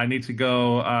 I need to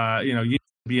go, you know, you need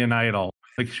to be an idol.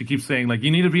 Like she keeps saying like,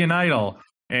 you need to be an idol,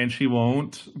 and she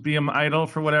won't be an idol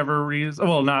for whatever reason.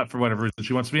 Well, not for whatever reason.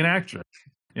 She wants to be an actress,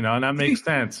 you know, and that makes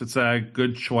sense. It's a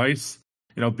good choice.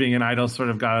 You know, being an idol sort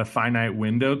of got a finite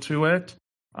window to it.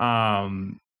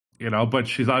 But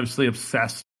she's obviously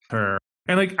obsessed with her.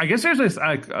 And like, I guess there's this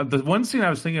the one scene I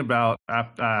was thinking about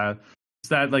that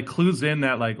like clues in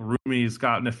that like Rumi's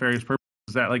got nefarious purposes.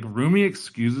 That like Rumi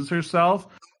excuses herself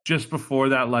just before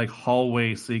that like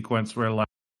hallway sequence where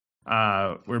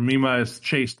Mima is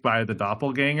chased by the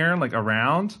doppelganger like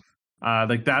around.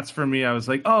 Like that's for me. I was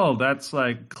like, oh, that's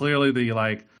like clearly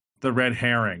the red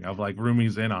herring of like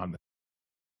Rumi's in on this.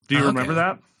 Do you remember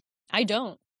that? I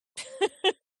don't.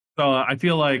 So I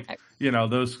feel like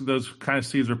those kind of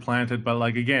seeds were planted, but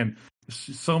like again,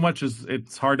 so much is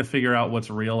it's hard to figure out what's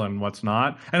real and what's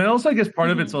not. And also, I guess part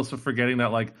of it's also forgetting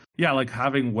that like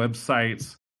having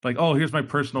websites like, oh, here's my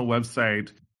personal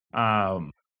website.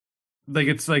 Like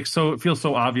it's like so it feels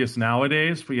so obvious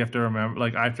nowadays, but you have to remember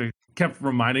like kept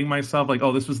reminding myself like,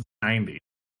 oh, this was the 90s.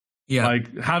 Yeah,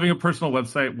 like having a personal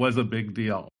website was a big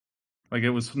deal. Like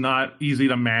it was not easy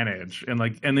to manage,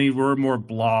 and they were more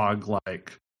blog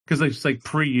like because it's like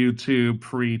pre-YouTube,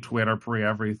 pre-Twitter,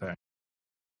 pre-everything.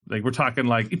 Like we're talking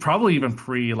like probably even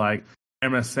pre like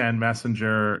MSN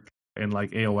Messenger and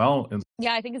like AOL.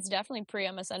 Yeah, I think it's definitely pre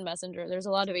MSN Messenger. There's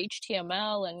a lot of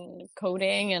HTML and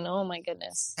coding, and oh my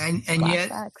goodness, and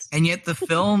yet the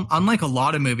film, unlike a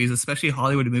lot of movies, especially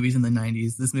Hollywood movies in the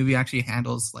 90s, this movie actually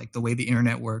handles like the way the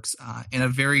internet works in a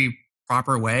very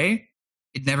proper way.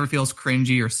 It never feels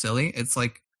cringy or silly. It's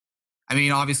like, I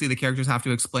mean, obviously the characters have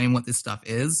to explain what this stuff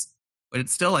is, but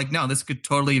it's still like, no, this could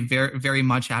totally very, very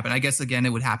much happen. I guess, again,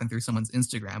 it would happen through someone's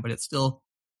Instagram, but it's still,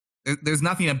 there's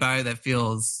nothing about it that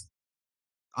feels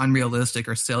unrealistic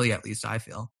or silly, at least I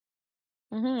feel.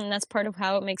 And that's part of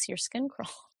how it makes your skin crawl.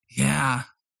 Yeah.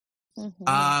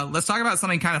 Let's talk about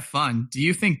something kind of fun. Do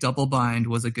you think Double Bind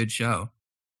was a good show?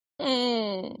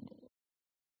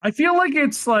 I feel like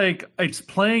it's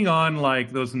playing on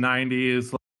like those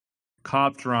 90s like,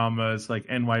 cop dramas like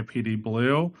NYPD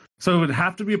Blue. So it would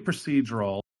have to be a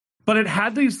procedural. But it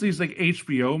had these like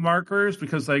HBO markers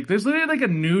because like there's literally like a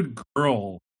nude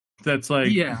girl that's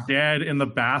like dead in the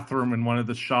bathroom in one of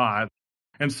the shots.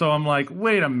 And so I'm like,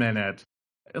 wait a minute.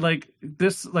 Like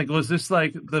this like was this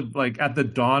like the like at the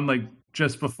dawn like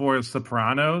just before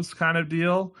Sopranos kind of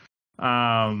deal?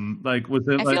 Like was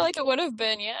it? I feel like it would have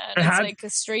been, yeah. It's like a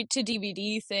straight to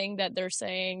DVD thing that they're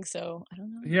saying, so I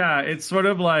don't know. Yeah, it's sort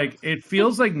of like it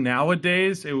feels like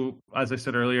nowadays. As I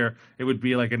said earlier, it would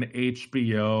be like an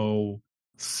HBO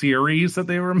series that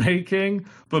they were making,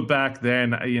 but back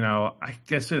then, I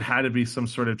guess it had to be some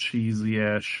sort of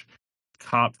cheesy-ish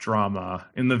cop drama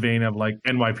in the vein of like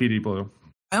NYPD Blue.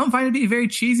 I don't find it to be very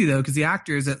cheesy though, because the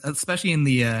actors, especially in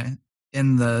the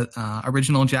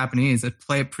original Japanese, it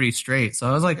play it pretty straight. So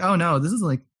I was like, oh no, this is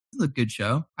a good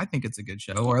show. I think it's a good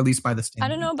show, or at least by the standard. I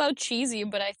don't know about cheesy,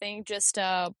 but I think just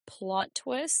plot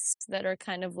twists that are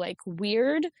kind of like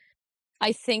weird.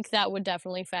 I think that would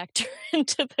definitely factor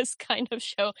into this kind of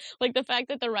show. Like the fact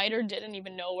that the writer didn't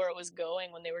even know where it was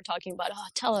going when they were talking about, oh,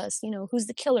 tell us, who's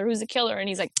the killer? And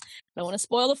he's like, I don't want to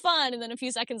spoil the fun. And then a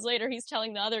few seconds later, he's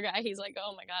telling the other guy, he's like,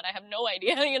 oh my God, I have no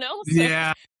idea, So,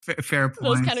 yeah, fair point.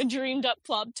 Those kind of dreamed up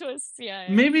plot twists, yeah.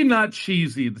 Maybe not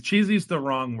cheesy. Cheesy's the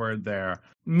wrong word there.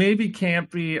 Maybe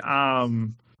campy.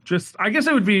 I guess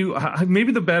it would be,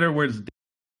 maybe the better word is,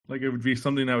 like it would be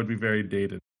something that would be very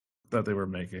dated. That they were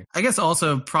making. I guess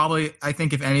also probably, I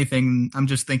think if anything, I'm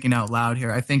just thinking out loud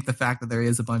here. I think the fact that there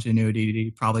is a bunch of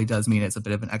nudity probably does mean it's a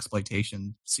bit of an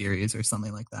exploitation series or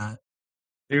something like that.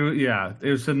 It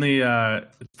was in the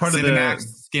part Cinemax, of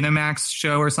the Skinamax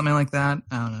show or something like that.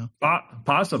 I don't know.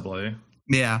 Possibly.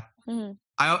 Yeah. Mm-hmm.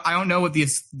 I don't know what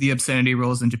the obscenity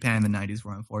rules in Japan in the 90s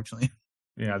were, unfortunately.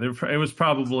 Yeah, it was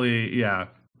probably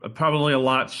a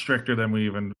lot stricter than we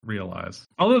even realize.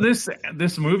 Although this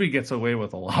movie gets away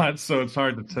with a lot, so it's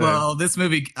hard to tell. Well, this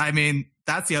movie, I mean,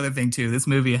 that's the other thing too. This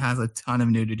movie has a ton of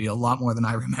nudity, a lot more than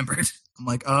I remembered. I'm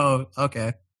like, oh,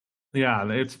 okay. Yeah,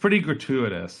 it's pretty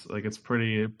gratuitous. Like it's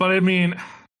pretty, but I mean,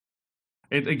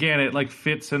 it like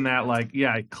fits in that like,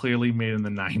 clearly made in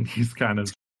the 90s kind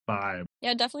of vibe.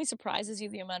 Yeah, it definitely surprises you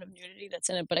the amount of nudity that's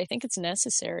in it, but I think it's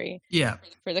necessary. Yeah.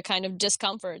 For the kind of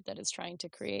discomfort that it's trying to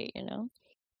create,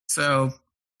 So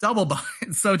Double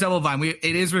Bind.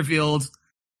 It is revealed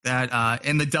that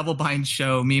in the Double Bind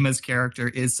show, Mima's character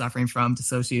is suffering from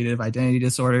dissociative identity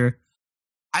disorder.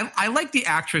 I like the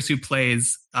actress who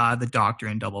plays the doctor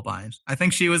in Double Bind. I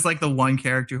think she was like the one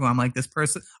character who I'm like, this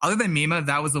person, other than Mima,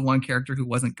 that was the one character who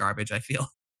wasn't garbage, I feel.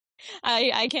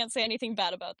 I can't say anything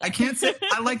bad about that. I can't say.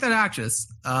 I like that actress.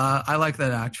 I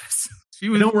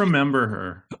don't remember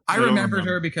her. I remembered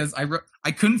her because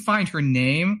I couldn't find her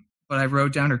name, but I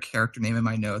wrote down her character name in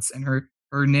my notes, and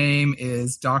her name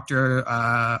is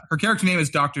her character name is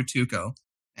Dr. Tuco,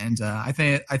 and I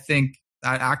think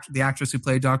the actress who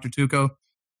played Dr. Tuco,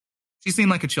 she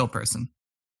seemed like a chill person.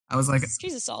 I was like,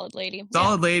 she's a solid lady.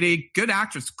 Solid lady, good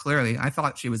actress. Clearly, I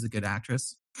thought she was a good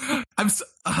actress.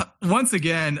 Once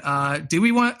again, do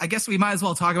we want? I guess we might as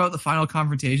well talk about the final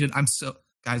confrontation. I'm so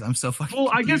fucking. Well,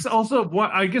 confused.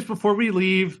 I guess before we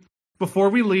leave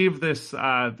this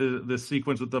this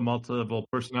sequence with the multiple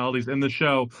personalities in the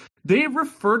show, they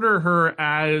refer to her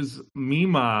as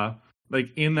Mima,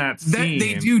 like in that scene.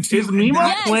 They do too. Is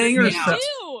Mima playing yes, herself?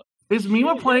 Is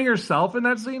Mima playing herself in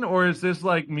that scene, or is this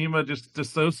like Mima just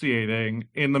dissociating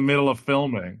in the middle of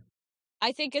filming?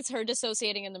 I think it's her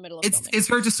dissociating in the middle of filming. It's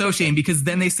her dissociating because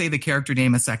then they say the character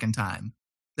name a second time.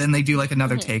 Then they do like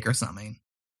another take or something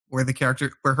where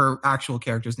her actual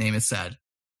character's name is said.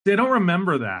 They don't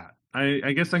remember that.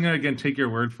 I guess I'm gonna again take your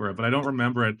word for it, but I don't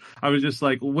remember it. I was just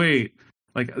like, wait,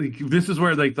 like this is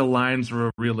where like the lines were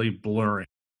really blurring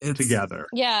together.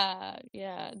 Yeah.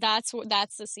 That's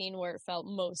the scene where it felt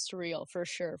most real for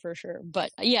sure.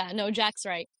 But yeah, no, Jack's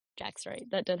right.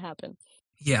 That did happen.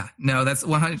 Yeah, no, that's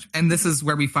 100. And this is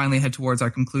where we finally head towards our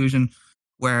conclusion,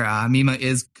 where Mima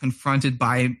is confronted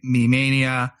by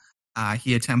Mimania.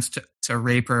 He attempts to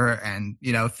rape her, and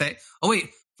oh wait,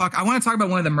 fuck! I want to talk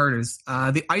about one of the murders.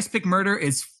 The ice pick murder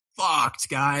is fucked,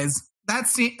 guys. That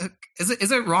scene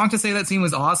is it wrong to say that scene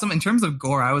was awesome in terms of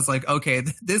gore? I was like, okay,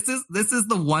 this is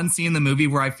the one scene in the movie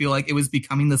where I feel like it was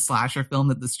becoming the slasher film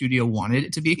that the studio wanted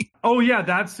it to be. Oh yeah,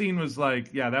 that scene was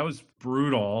like, yeah, that was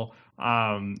brutal.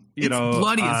 It's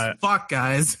bloody as fuck,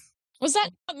 guys. Was that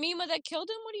Mima that killed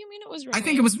him? What do you mean it was Rumi? I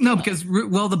think it was because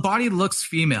the body looks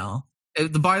female.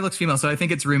 The body looks female, so I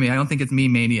think it's Rumi. I don't think it's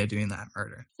Mimania doing that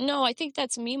murder. No, I think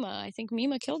that's Mima. I think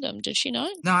Mima killed him. Did she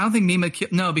not? No, I don't think Mima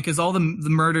no, because all the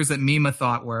murders that Mima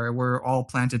thought were all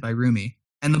planted by Rumi,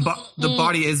 and the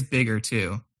body is bigger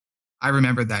too. I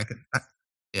remember that.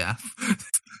 Yeah.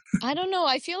 I don't know.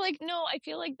 I feel like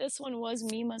this one was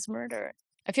Mima's murder.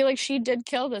 I feel like she did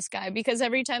kill this guy because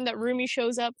every time that Rumi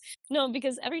shows up,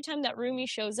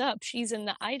 she's in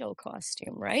the idol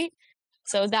costume, right?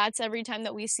 So that's every time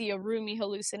that we see a Rumi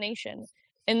hallucination.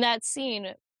 In that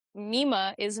scene,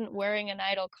 Mima isn't wearing an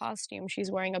idol costume. She's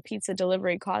wearing a pizza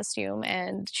delivery costume,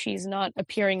 and she's not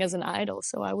appearing as an idol.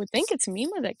 So I would think it's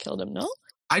Mima that killed him, no?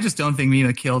 I just don't think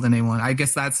Mima killed anyone. I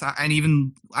guess and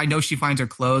even, I know she finds her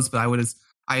clothes, but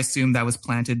I assume that was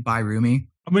planted by Rumi.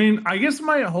 I mean, I guess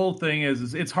my whole thing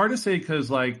is it's hard to say because,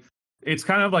 like, it's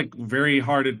kind of, like, very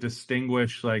hard to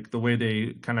distinguish, like, the way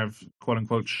they kind of,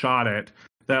 quote-unquote, shot it.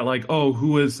 That, like, oh,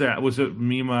 who is that? Was it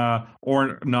Mima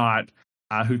or not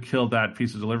who killed that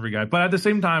pizza delivery guy? But at the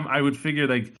same time, I would figure,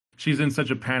 like, she's in such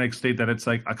a panic state that it's,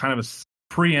 like, a kind of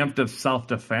a preemptive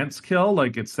self-defense kill.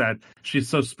 Like, it's that she's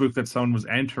so spooked that someone was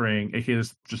entering, aka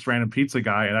just random pizza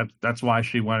guy, and that's why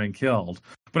she went and killed.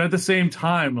 But at the same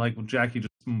time, like what Jackie just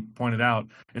pointed out,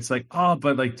 it's like, oh,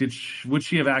 but like, would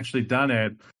she have actually done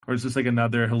it, or is this like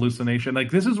another hallucination?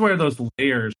 Like, this is where those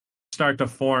layers start to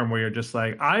form, where you're just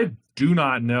like, I do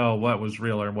not know what was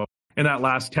real or what in that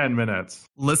last 10 minutes.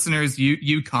 Listeners,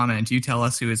 you comment, you tell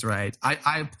us who is right.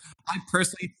 I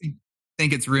personally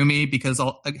think it's Rumi because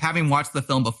having watched the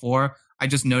film before, I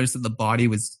just noticed that the body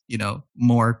was,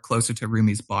 more closer to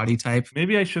Rumi's body type.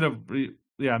 Maybe I should have.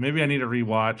 Maybe I need to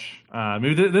rewatch.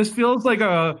 Maybe this feels like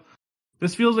a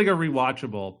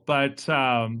rewatchable, but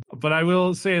I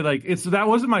will say, like, that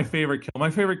wasn't my favorite kill. My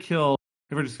favorite kill,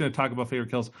 if we're just going to talk about favorite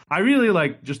kills, I really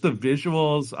like just the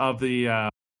visuals of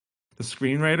the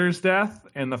screenwriter's death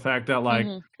and the fact that, like,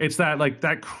 it's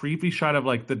that creepy shot of,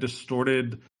 like, the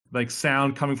distorted, like,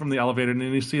 sound coming from the elevator, and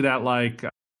then you see that, like,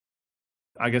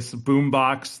 I guess the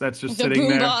boombox that's just sitting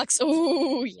there. The boombox,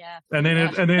 ooh, yeah. And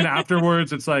then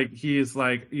afterwards, it's like you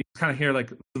kind of hear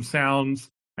like some sounds,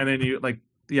 and then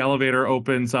the elevator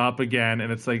opens up again,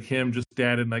 and it's like him just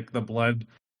dead, and like the blood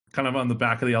kind of on the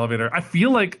back of the elevator. I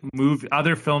feel like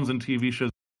other films and TV shows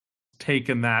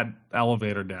taken that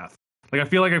elevator death. Like, I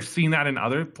feel like I've seen that in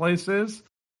other places.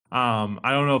 I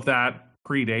don't know if that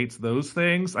predates those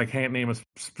things. I can't name a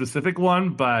specific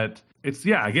one, but it's,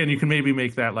 again, you can maybe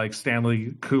make that like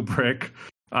Stanley Kubrick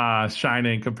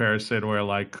Shining comparison, where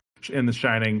like in The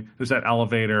Shining there's that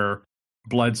elevator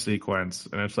blood sequence,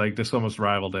 and it's like this almost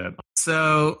rivaled it.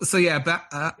 So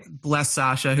bless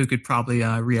Sasha, who could probably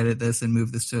re-edit this and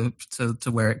move this to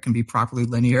where it can be properly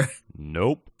linear.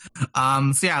 Nope.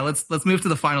 Let's move to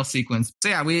the final sequence.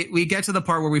 So we get to the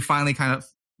part where we finally kind of,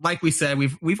 like we said,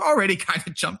 we've already kind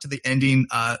of jumped to the ending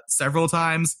several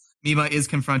times. Mima is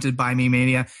confronted by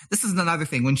Mimania. This is another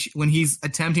thing. When he's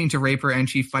attempting to rape her and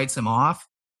she fights him off,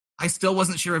 I still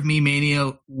wasn't sure if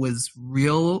Mimania was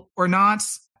real or not.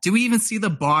 Do we even see the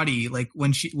body, like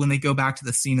when they go back to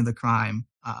the scene of the crime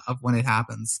of when it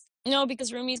happens? No,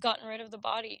 because Rumi's gotten rid of the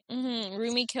body.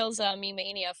 Rumi kills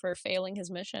Mimania for failing his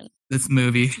mission. This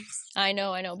movie. I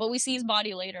know. But we see his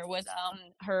body later with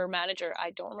her manager.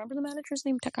 I don't remember the manager's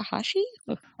name. Takahashi?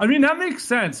 I mean, that makes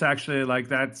sense, actually. Like,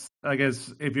 that's, I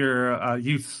guess, if you're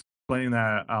youth explaining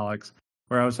that, Alex,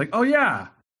 where I was like, oh, yeah,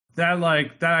 that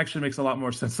actually makes a lot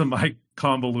more sense than my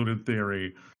convoluted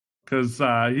theory. Because,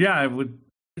 yeah, I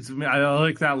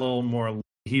like that a little more.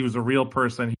 He was a real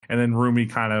person, and then Rumi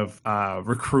kind of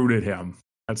recruited him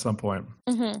at some point.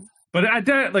 But I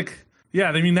did, like, yeah,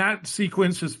 I mean, that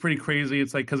sequence is pretty crazy.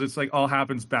 It's like, because it's like all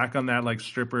happens back on that like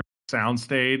stripper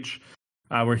soundstage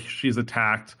where she's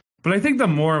attacked. But I think the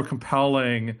more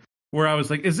compelling, where I was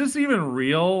like, is this even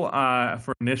real?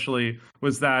 For initially,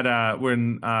 was that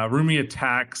when Rumi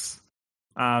attacks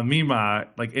Mima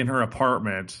like in her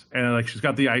apartment, and like she's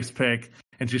got the ice pick,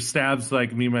 and she stabs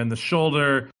like Mima in the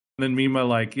shoulder. And then Mima,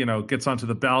 like, you know, gets onto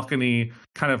the balcony,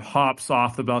 kind of hops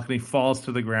off the balcony, falls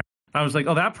to the ground. I was like,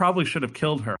 oh, that probably should have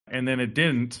killed her. And then it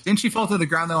didn't. Didn't she fall to the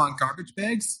ground, though, on garbage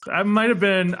bags? That might have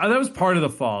been, that was part of the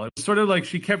fall. It was sort of like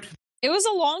she kept. It was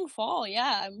a long fall,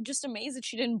 yeah. I'm just amazed that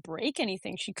she didn't break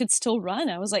anything. She could still run.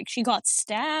 I was like, she got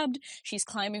stabbed. She's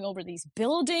climbing over these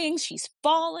buildings. She's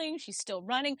falling. She's still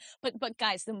running. But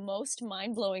guys, the most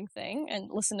mind-blowing thing,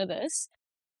 and listen to this,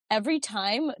 every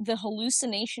time the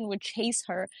hallucination would chase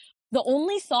her, the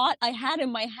only thought I had in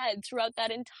my head throughout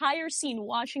that entire scene,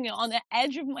 watching it on the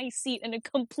edge of my seat in a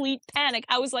complete panic,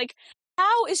 I was like,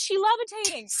 how is she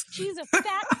levitating? She's a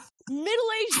fat,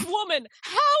 middle-aged woman.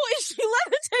 How is she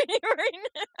levitating right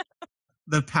now?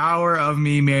 The power of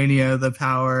Mimania, the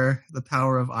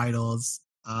power of idols.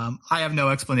 I have no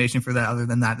explanation for that other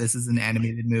than that this is an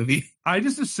animated movie. I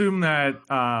just assumed that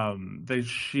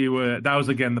that was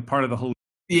again the part of the whole.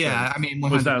 Yeah, I mean,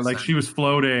 100%. Was that like she was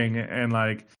floating and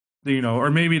like, you know, or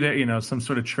maybe that, you know, some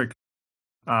sort of trick.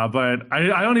 But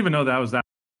I don't even know that was that.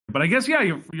 But I guess,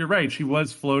 yeah, you're right. She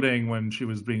was floating when she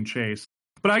was being chased.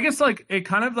 But I guess like it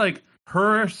kind of like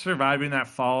her surviving that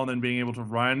fall and then being able to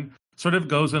run sort of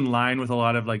goes in line with a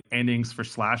lot of like endings for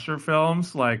slasher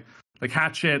films. Like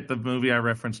Hatchet, the movie I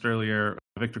referenced earlier,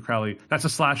 Victor Crowley, that's a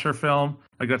slasher film.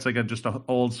 Like that's like just an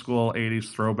old school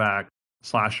 80s throwback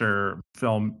slasher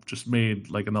film just made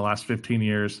like in the last 15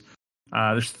 years.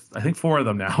 There's I think 4 of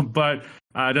them now, but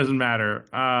it doesn't matter.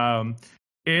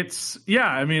 It's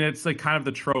I mean it's like kind of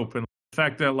the trope, and the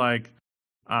fact that like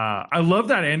I love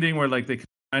that ending where like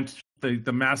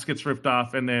the mask gets ripped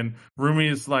off, and then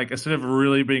Rumi's like, instead of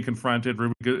really being confronted,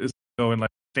 Rumi is go and like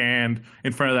stand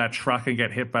in front of that truck and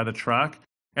get hit by the truck.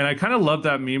 And I kind of love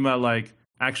that Mima like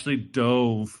actually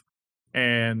dove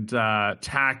and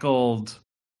tackled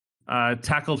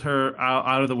her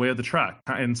out of the way of the truck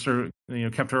and sort of, you know,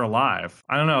 kept her alive.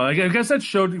 I don't know. I guess that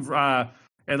showed,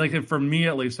 and like for me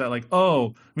at least, that like,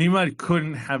 oh, Mima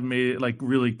couldn't have made it like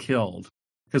really killed,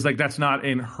 because like that's not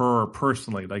in her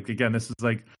personally. Like again, this is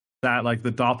like that, like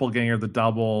the doppelganger, the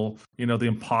double, you know, the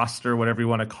imposter, whatever you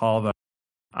want to call them.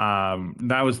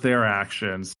 That was their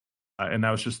actions, and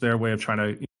that was just their way of trying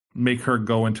to make her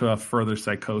go into a further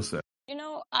psychosis. You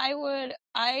know,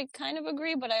 I kind of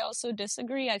agree, but I also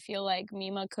disagree. I feel like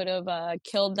Mima could have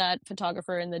killed that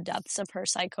photographer in the depths of her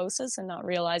psychosis and not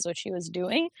realize what she was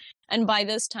doing. And by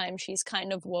this time, she's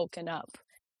kind of woken up.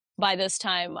 By this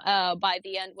time, by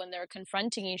the end, when they're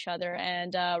confronting each other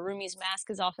and Rumi's mask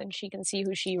is off and she can see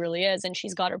who she really is, and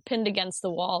she's got her pinned against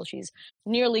the wall. She's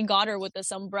nearly got her with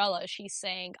this umbrella. She's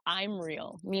saying, I'm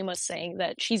real. Mima's saying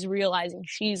that she's realizing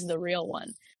she's the real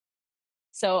one.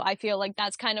 So I feel like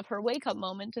that's kind of her wake-up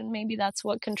moment, and maybe that's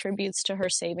what contributes to her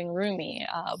saving Rumi.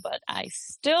 But I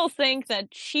still think that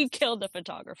she killed the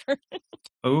photographer.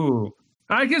 Oh,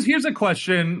 I guess here's a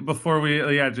question before we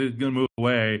just gonna move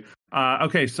away.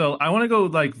 Okay, so I want to go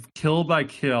like kill by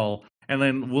kill, and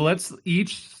then let's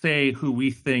each say who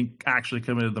we think actually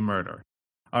committed the murder.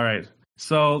 All right.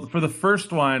 So for the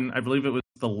first one, I believe it was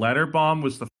the letter bomb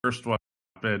was the first one.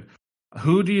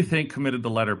 Who do you think committed the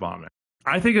letter bombing?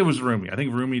 I think it was Rumi. I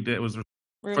think Rumi did. It was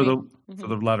Rumi. For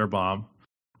the letter bomb.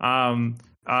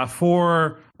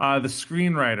 For the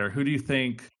screenwriter, who do you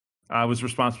think was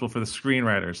responsible for the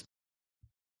screenwriters?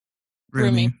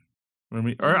 Rumi.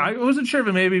 Or I wasn't sure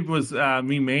if maybe it was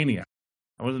Mimania.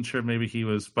 I wasn't sure if maybe he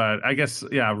was, but I guess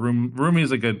Rumi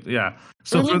is a good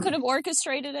So Rumi could have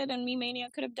orchestrated it, and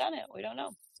Mimania could have done it. We don't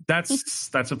know.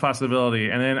 That's a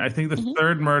possibility. And then I think the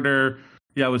third murder,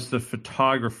 was the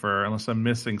photographer, unless I'm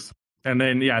missing something. And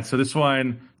then so this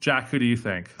one, Jack, who do you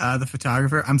think? The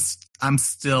photographer. I'm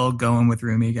still going with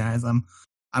Rumi, guys.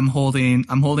 I'm holding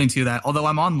to that. Although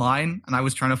I'm online and I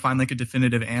was trying to find like a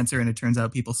definitive answer, and it turns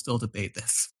out people still debate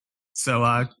this.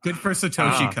 So good for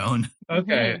Satoshi Kon.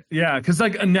 Okay, yeah, because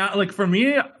like now, like for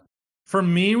me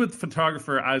with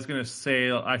photographer, I was gonna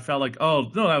say I felt like,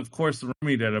 oh no, of course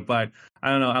Rumi did it, but I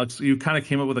don't know, Alex, you kind of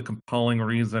came up with a compelling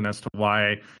reason as to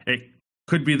why it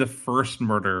could be the first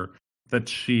murder that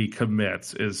she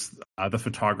commits is the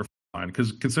photographer one,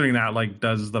 because considering that like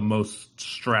does the most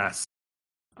stress.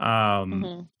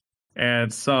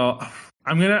 And so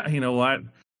I'm gonna, you know what,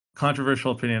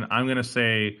 controversial opinion. I'm gonna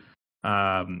say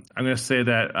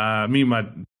that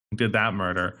Mima did that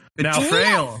murder.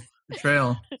 Betrayal.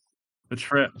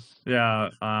 Yeah.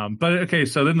 But okay,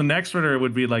 so then the next murder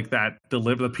would be like that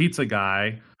the pizza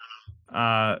guy.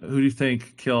 Who do you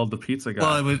think killed the pizza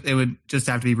guy? Well, it would just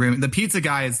have to be Rumi. The pizza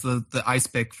guy is the ice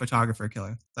pick photographer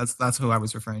killer. That's who I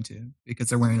was referring to because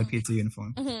they're wearing a pizza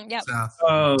uniform. Yep.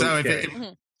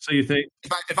 So you think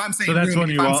if I'm saying so that's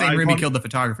Rumi, Rumi killed the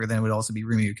photographer, then it would also be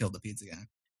Rumi who killed the pizza guy.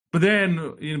 But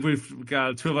then we've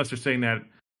got two of us are saying that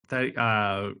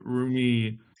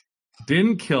Rumi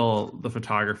didn't kill the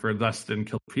photographer, thus didn't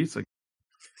kill the pizza guy.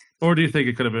 Or do you think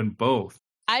it could have been both?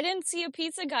 I didn't see a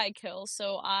pizza guy kill,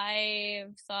 so I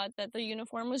thought that the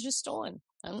uniform was just stolen.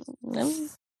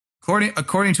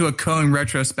 According to a Kon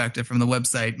retrospective from the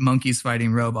website Monkeys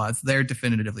Fighting Robots, they're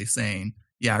definitively saying,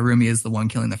 yeah, Rumi is the one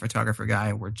killing the photographer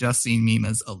guy. We're just seeing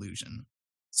Mima's illusion.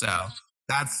 So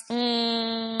that's.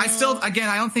 I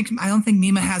don't think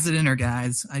Mima has it in her,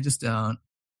 guys. I just don't.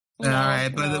 All right,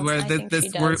 but we're not going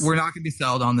to be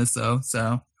sold on this though.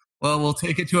 So, well, we'll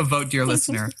take it to a vote, dear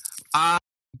listener.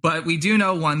 But we do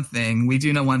know one thing.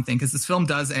 Because this film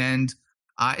does end.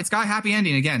 It's got a happy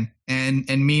ending again, and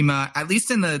Mima, at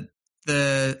least in the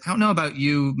I don't know about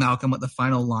you, Malcolm, what the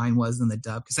final line was in the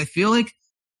dub, because I feel like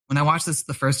when I watched this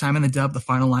the first time in the dub, the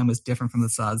final line was different from the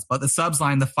subs. But the subs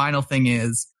line, the final thing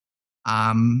is,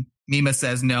 Mima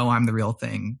says, "No, I'm the real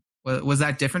thing." Was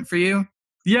that different for you?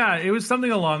 Yeah, it was something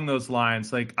along those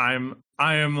lines. Like I am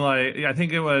like, I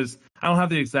think it was. I don't have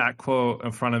the exact quote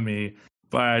in front of me,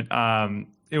 but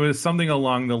it was something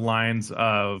along the lines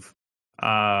of,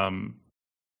 I'm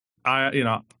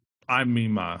Mima.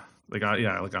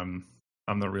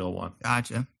 I'm the real one.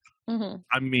 Gotcha. Mm-hmm.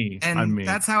 I'm me. And I'm me.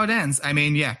 That's how it ends. I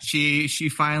mean, yeah, she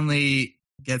finally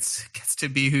gets to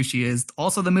be who she is.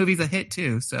 Also, the movie's a hit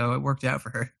too, so it worked out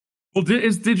for her. Well,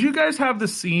 did you guys have the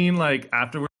scene like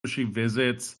afterwards where she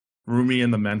visits Rumi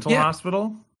in the mental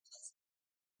hospital?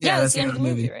 Yeah, that's the end of the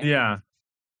movie, right? Yeah.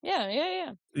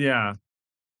 Yeah.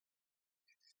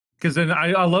 Because then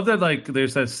I love that like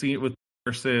there's that scene with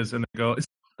nurses and they go,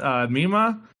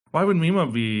 Mima? Why would Mima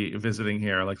be visiting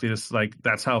here? Like they just like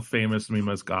that's how famous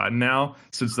Mima's gotten now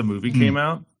since the movie came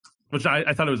out. Which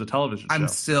I thought it was a television show. I'm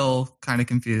still kind of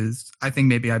confused. I think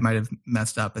maybe I might have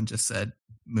messed up and just said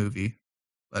movie.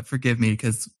 But forgive me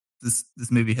because this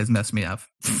movie has messed me up.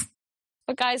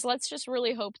 But guys, let's just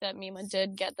really hope that Mima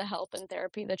did get the help and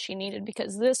therapy that she needed,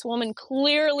 because this woman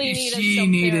clearly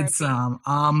needed some.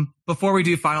 Before we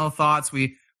do final thoughts,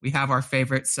 we have our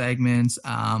favorite segment.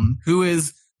 Who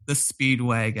is the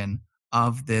Speedwagon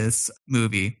of this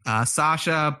movie?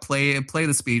 Sasha, play the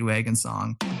Speedwagon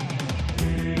song.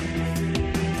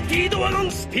 Speedwagon,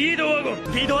 Speedwagon,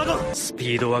 Speedwagon,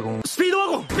 Speedwagon,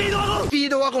 Speedwagon,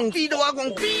 Speedwagon,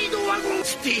 Speedwagon, Speedwagon,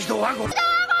 Speedwagon,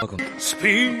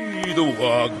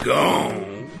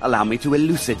 Speedwagon. Allow me to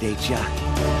elucidate ya.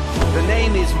 The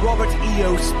name is Robert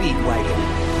E.O.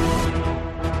 Speedwagon.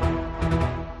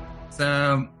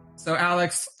 So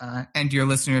Alex, and dear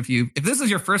listener, if this is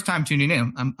your first time tuning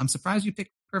in, I'm surprised you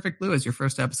picked Perfect Blue as your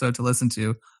first episode to listen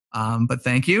to. But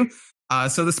thank you.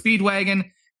 So the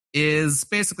Speedwagon is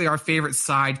basically our favorite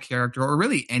side character, or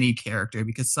really any character,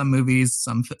 because some movies,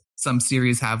 some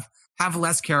series have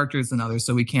less characters than others,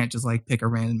 so we can't just like pick a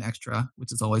random extra,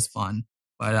 which is always fun.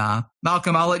 But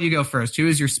Malcolm, I'll let you go first. Who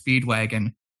is your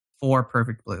Speedwagon for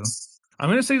Perfect Blue? I'm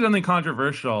going to say something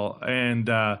controversial and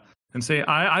say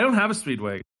I don't have a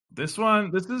Speedwagon. This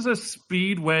is a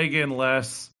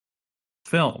Speedwagon-less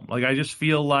film. Like I just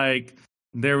feel like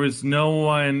there was no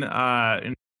one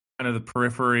in kind of the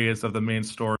peripheries of the main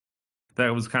story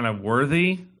that was kind of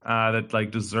worthy, that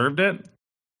like deserved it.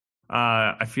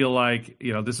 I feel like,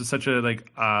 this is such a like,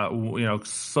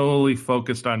 solely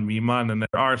focused on Mima, and then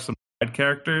there are some side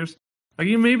characters. Like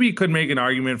you maybe could make an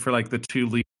argument for like the two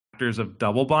lead actors of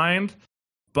Double Bind,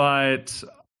 but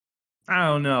I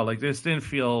don't know, like this didn't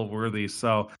feel worthy.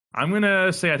 So I'm going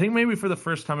to say, I think maybe for the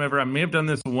first time ever, I may have done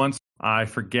this once. I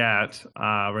forget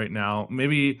right now.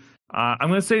 Maybe I'm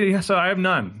going to say, so I have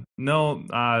none.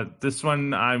 No, this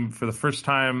one, for the first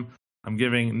time, I'm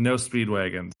giving no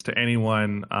Speedwagons to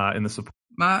anyone in the support.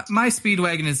 My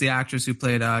Speedwagon is the actress who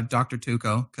played Dr.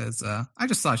 Tuco, because I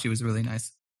just thought she was a really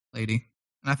nice lady.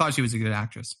 And I thought she was a good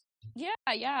actress. Yeah.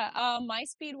 My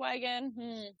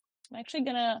Speedwagon.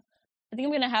 I think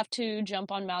I'm gonna have to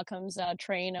jump on Malcolm's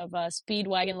train of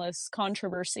Speedwagonless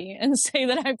controversy and say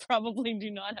that I probably do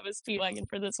not have a Speedwagon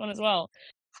for this one as well.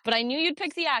 But I knew you'd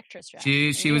pick the actress, Jack.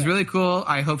 She was really cool.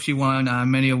 I hope she won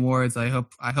many awards. I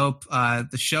hope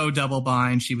the show Double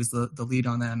Bind, she was the lead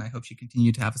on that, and I hope she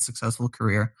continued to have a successful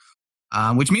career.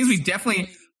 Which means we definitely,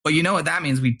 but you know what that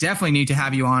means? We definitely need to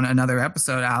have you on another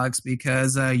episode, Alex,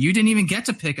 because you didn't even get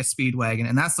to pick a Speedwagon,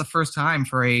 and that's the first time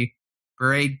for a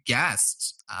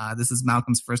guest. This is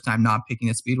Malcolm's first time not picking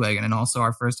a Speedwagon, and also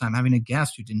our first time having a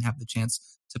guest who didn't have the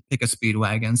chance to pick a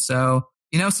Speedwagon. So,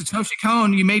 Satoshi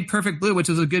Kon, you made Perfect Blue, which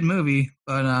was a good movie,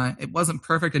 but it wasn't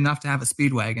perfect enough to have a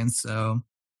Speedwagon. So,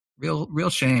 real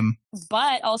shame.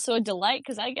 But also a delight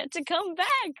because I get to come back.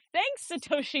 Thanks,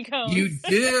 Satoshi Kon. You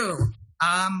do.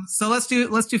 So let's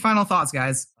do final thoughts,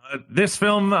 guys. This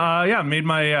film, made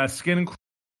my skin.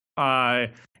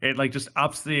 It just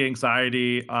ups the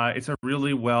anxiety. It's a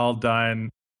really well done,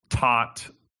 taut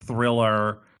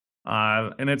thriller,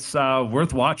 and it's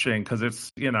worth watching because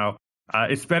it's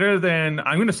it's better than,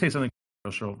 I'm going to say something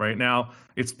controversial right now.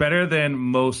 It's better than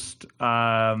most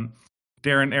Darren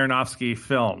Aronofsky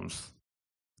films.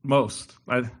 Most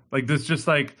this, just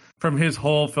from his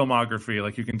whole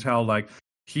filmography, you can tell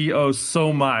he owes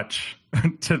so much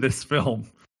to this film.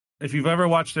 If you've ever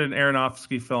watched an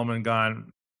Aronofsky film and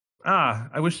gone,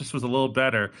 I wish this was a little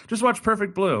better, just watch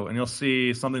Perfect Blue and you'll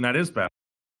see something that is better.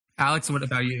 Alex, what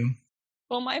about you?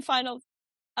 Well,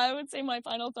 I would say my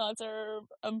final thoughts are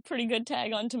a pretty good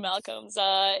tag on to Malcolm's.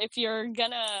 If you're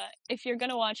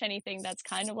gonna watch anything that's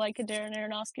kind of like a Darren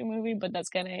Aronofsky movie, but that's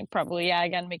gonna probably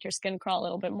again make your skin crawl a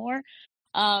little bit more,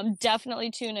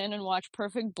 definitely tune in and watch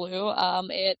Perfect Blue.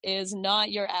 It is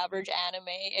not your average anime.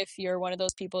 If you're one of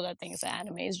those people that thinks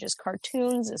anime is just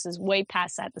cartoons, this is way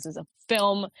past that. This is a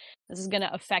film. This is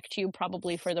gonna affect you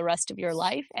probably for the rest of your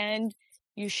life, and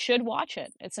you should watch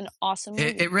it. It's an awesome movie.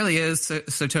 It really is.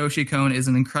 Satoshi Kon is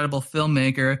an incredible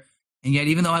filmmaker, and yet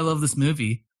even though I love this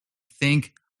movie,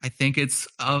 I think it's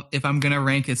if I'm gonna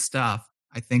rank his stuff,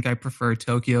 I think I prefer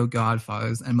Tokyo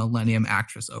Godfathers and Millennium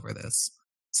Actress over this.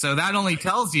 So that only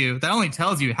tells you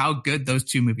how good those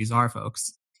two movies are,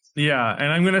 folks. Yeah,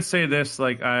 and I'm gonna say this,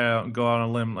 I go on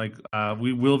a limb,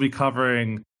 we will be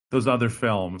covering those other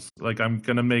films. I'm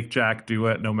gonna make Jack do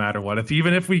it no matter what.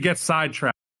 Even if we get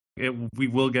sidetracked, we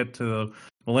will get to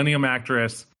Millennium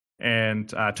Actress and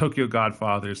Tokyo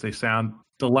Godfathers. They sound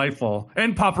delightful,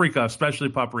 and Paprika, especially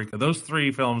Paprika. Those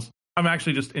three films, I'm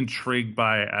actually just intrigued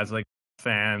by as a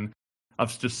fan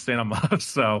of just cinema.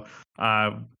 So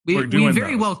we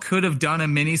very well could have done a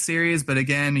mini series, but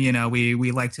again,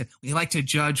 we like to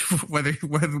judge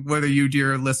whether you,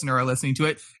 dear listener, are listening to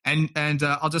it. And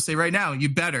I'll just say right now, you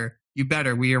better.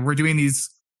 We're doing these.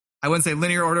 I wouldn't say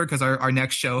linear order because our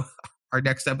next show. Our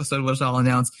next episode, which I'll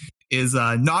announce, is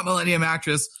not Millennium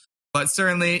Actress. But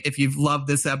certainly, if you've loved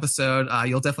this episode,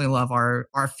 you'll definitely love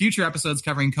our future episodes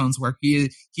covering Kon's work. He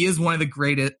is one of the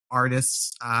greatest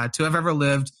artists to have ever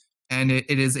lived. And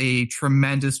it is a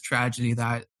tremendous tragedy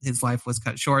that his life was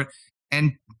cut short.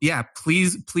 And yeah,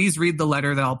 please read the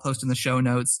letter that I'll post in the show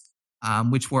notes,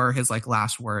 which were his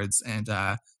last words. And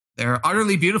they're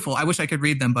utterly beautiful. I wish I could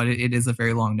read them, but it is a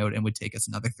very long note and would take us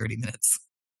another 30 minutes.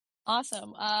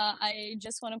 Awesome. I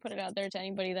just want to put it out there to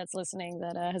anybody that's listening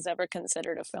that has ever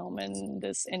considered a film in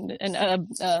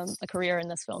a career in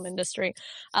this film industry.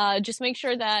 Just make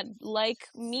sure that, like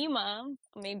Mima,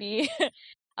 maybe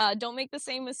don't make the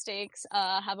same mistakes.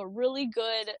 Have a really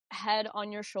good head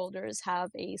on your shoulders.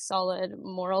 Have a solid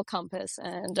moral compass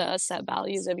and set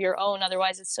values of your own.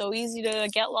 Otherwise, it's so easy to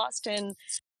get lost and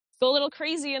go a little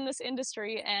crazy in this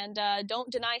industry, and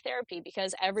don't deny therapy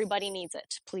because everybody needs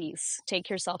it. Please take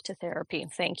yourself to therapy.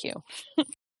 Thank you.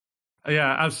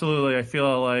 Yeah, absolutely. I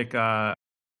feel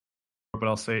but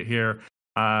I'll say it here.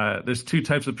 There's two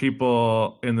types of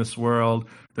people in this world.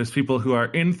 There's people who are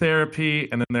in therapy,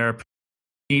 and then there are people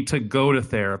who need to go to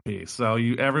therapy. So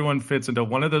everyone fits into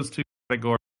one of those two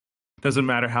categories. Doesn't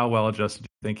matter how well adjusted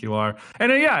you think you are.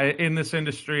 And in this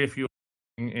industry, if you're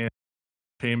in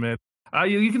payment,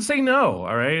 you can say no,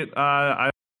 all right?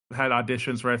 I've had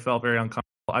auditions where I felt very uncomfortable.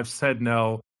 I've said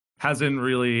no. Hasn't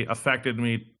really affected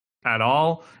me at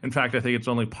all. In fact, I think it's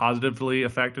only positively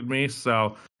affected me.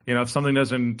 So, if something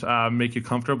doesn't make you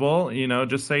comfortable,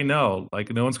 just say no.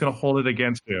 No one's going to hold it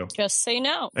against you. Just say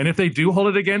no. And if they do hold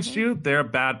it against you, they're a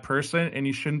bad person and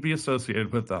you shouldn't be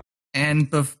associated with them. And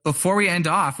before we end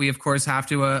off, we of course have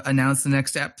to announce the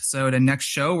next episode and next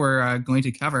show we're going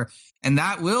to cover, and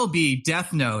that will be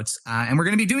Death Note. And we're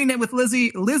going to be doing it with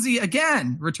Lizzie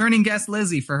again, returning guest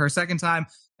Lizzie for her second time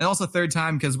and also third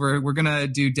time because we're going to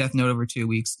do Death Note over 2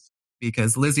 weeks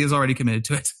because Lizzie is already committed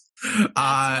to it. That's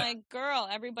my girl.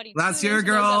 Everybody, that's your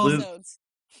girl.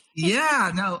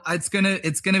 Yeah, no, it's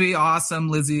gonna be awesome.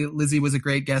 Lizzie was a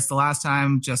great guest the last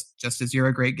time, just as you're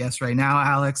a great guest right now,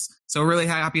 Alex. So we're really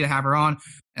happy to have her on.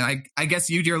 And I guess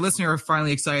you, dear listener, are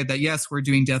finally excited that yes, we're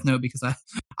doing Death Note because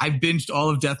I binged all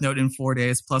of Death Note in 4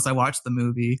 days. Plus, I watched the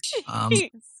movie.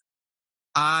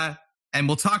 And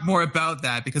we'll talk more about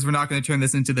that because we're not going to turn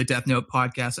this into the Death Note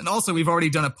podcast. And also, we've already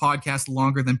done a podcast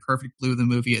longer than Perfect Blue, the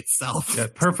movie itself. Yeah,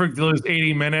 Perfect Blue is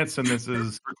 80 minutes, and this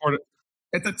is recorded.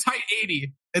 It's a tight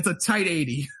 80. It's a tight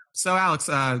 80. So, Alex,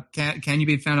 can you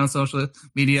be found on social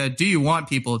media? Do you want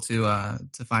people to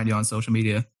find you on social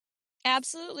media?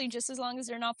 Absolutely. Just as long as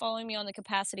they're not following me on the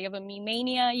capacity of a me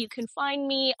mania, you can find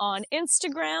me on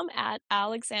Instagram at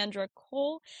Alexandra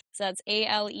Cole. So that's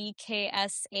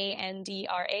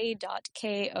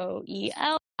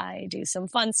ALEKSANDRA.KOEL. I do some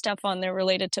fun stuff on there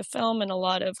related to film and a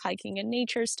lot of hiking and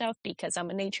nature stuff because I'm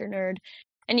a nature nerd.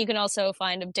 And you can also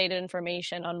find updated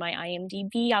information on my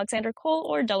IMDb, Alexandra Cole,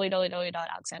 or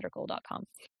www.alexandracole.com.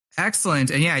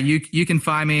 Excellent. And yeah, you can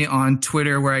find me on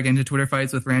Twitter where I get into Twitter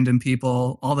fights with random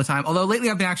people all the time. Although lately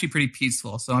I've been actually pretty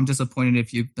peaceful. So I'm disappointed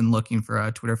if you've been looking for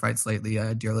Twitter fights lately,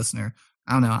 dear listener.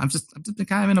 I don't know. I've just been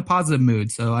kind of in a positive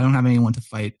mood. So I don't have anyone to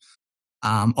fight.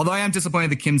 Although I am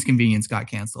disappointed that Kim's Convenience got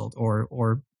canceled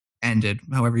or ended,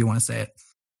 however you want to say it.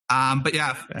 But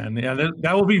yeah. And yeah,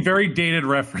 that will be very dated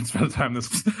reference by the time this.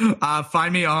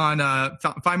 Find me on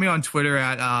Twitter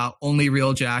at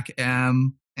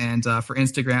OnlyRealJackM. And for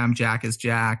Instagram, Jack is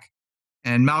Jack.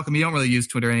 And Malcolm, you don't really use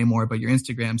Twitter anymore, but your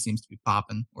Instagram seems to be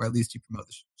popping, or at least you promote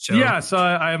the show. Yeah, so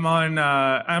I'm on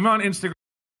Instagram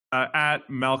at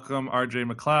Malcolm RJ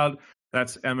McLeod.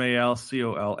 That's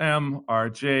MALCOLM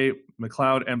RJ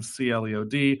McLeod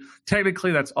MCLEOD.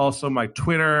 Technically, that's also my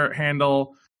Twitter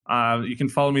handle. You can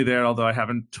follow me there, although I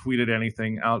haven't tweeted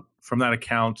anything out from that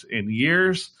account in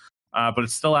years. But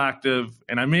it's still active,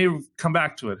 and I may come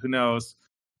back to it. Who knows?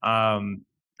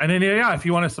 And then, yeah, if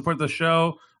you want to support the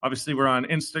show, obviously we're on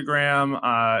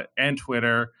Instagram and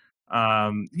Twitter.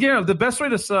 The best way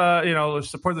to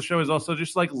support the show is also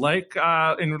just like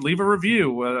and leave a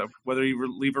review. Whether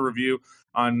you leave a review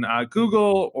on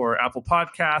Google or Apple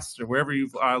Podcasts or wherever you're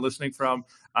listening from,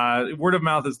 word of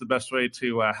mouth is the best way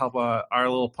to help our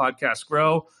little podcast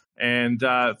grow. And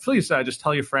please just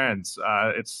tell your friends.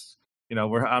 We're having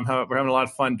a lot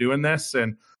of fun doing this,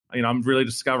 and I'm really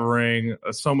discovering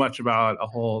so much about a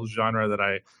whole genre that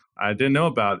I didn't know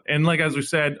about. And like as we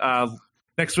said,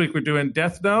 next week we're doing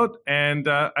Death Note, and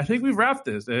I think we've wrapped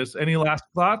this. Is any last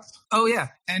thoughts? Oh yeah,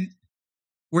 and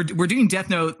we're doing Death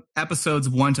Note episodes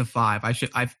 1 to 5.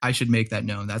 I should make that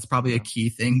known. That's probably a key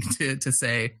thing to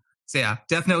say. So yeah,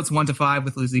 Death Note's 1 to 5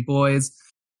 with Lizzie Boys.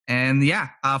 And yeah,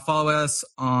 follow us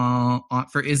on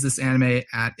for Is This Anime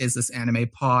at Is This Anime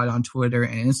Pod on Twitter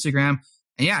and Instagram.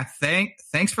 And yeah,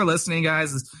 thanks for listening,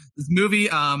 guys. This movie,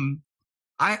 I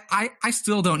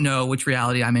still don't know which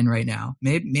reality I'm in right now.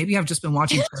 Maybe I've just been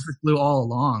watching Perfect Blue all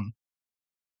along.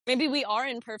 Maybe we are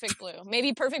in Perfect Blue.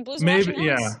 Maybe Perfect Blue's watching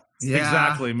us. Yeah,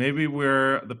 exactly. Maybe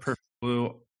we're the Perfect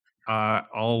Blue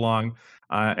all along.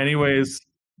 Anyways,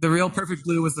 the real Perfect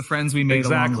Blue was the friends we made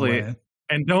along the way.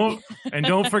 And don't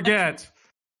forget,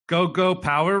 go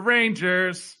Power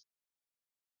Rangers.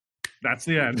 That's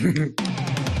the end.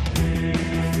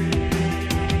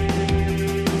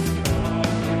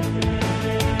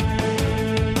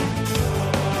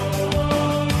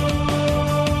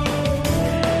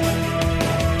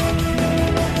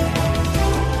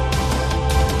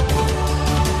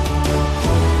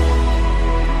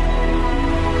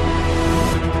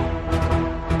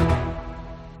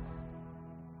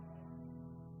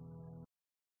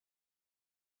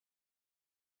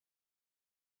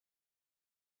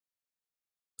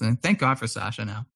 Thank God for Sasha now.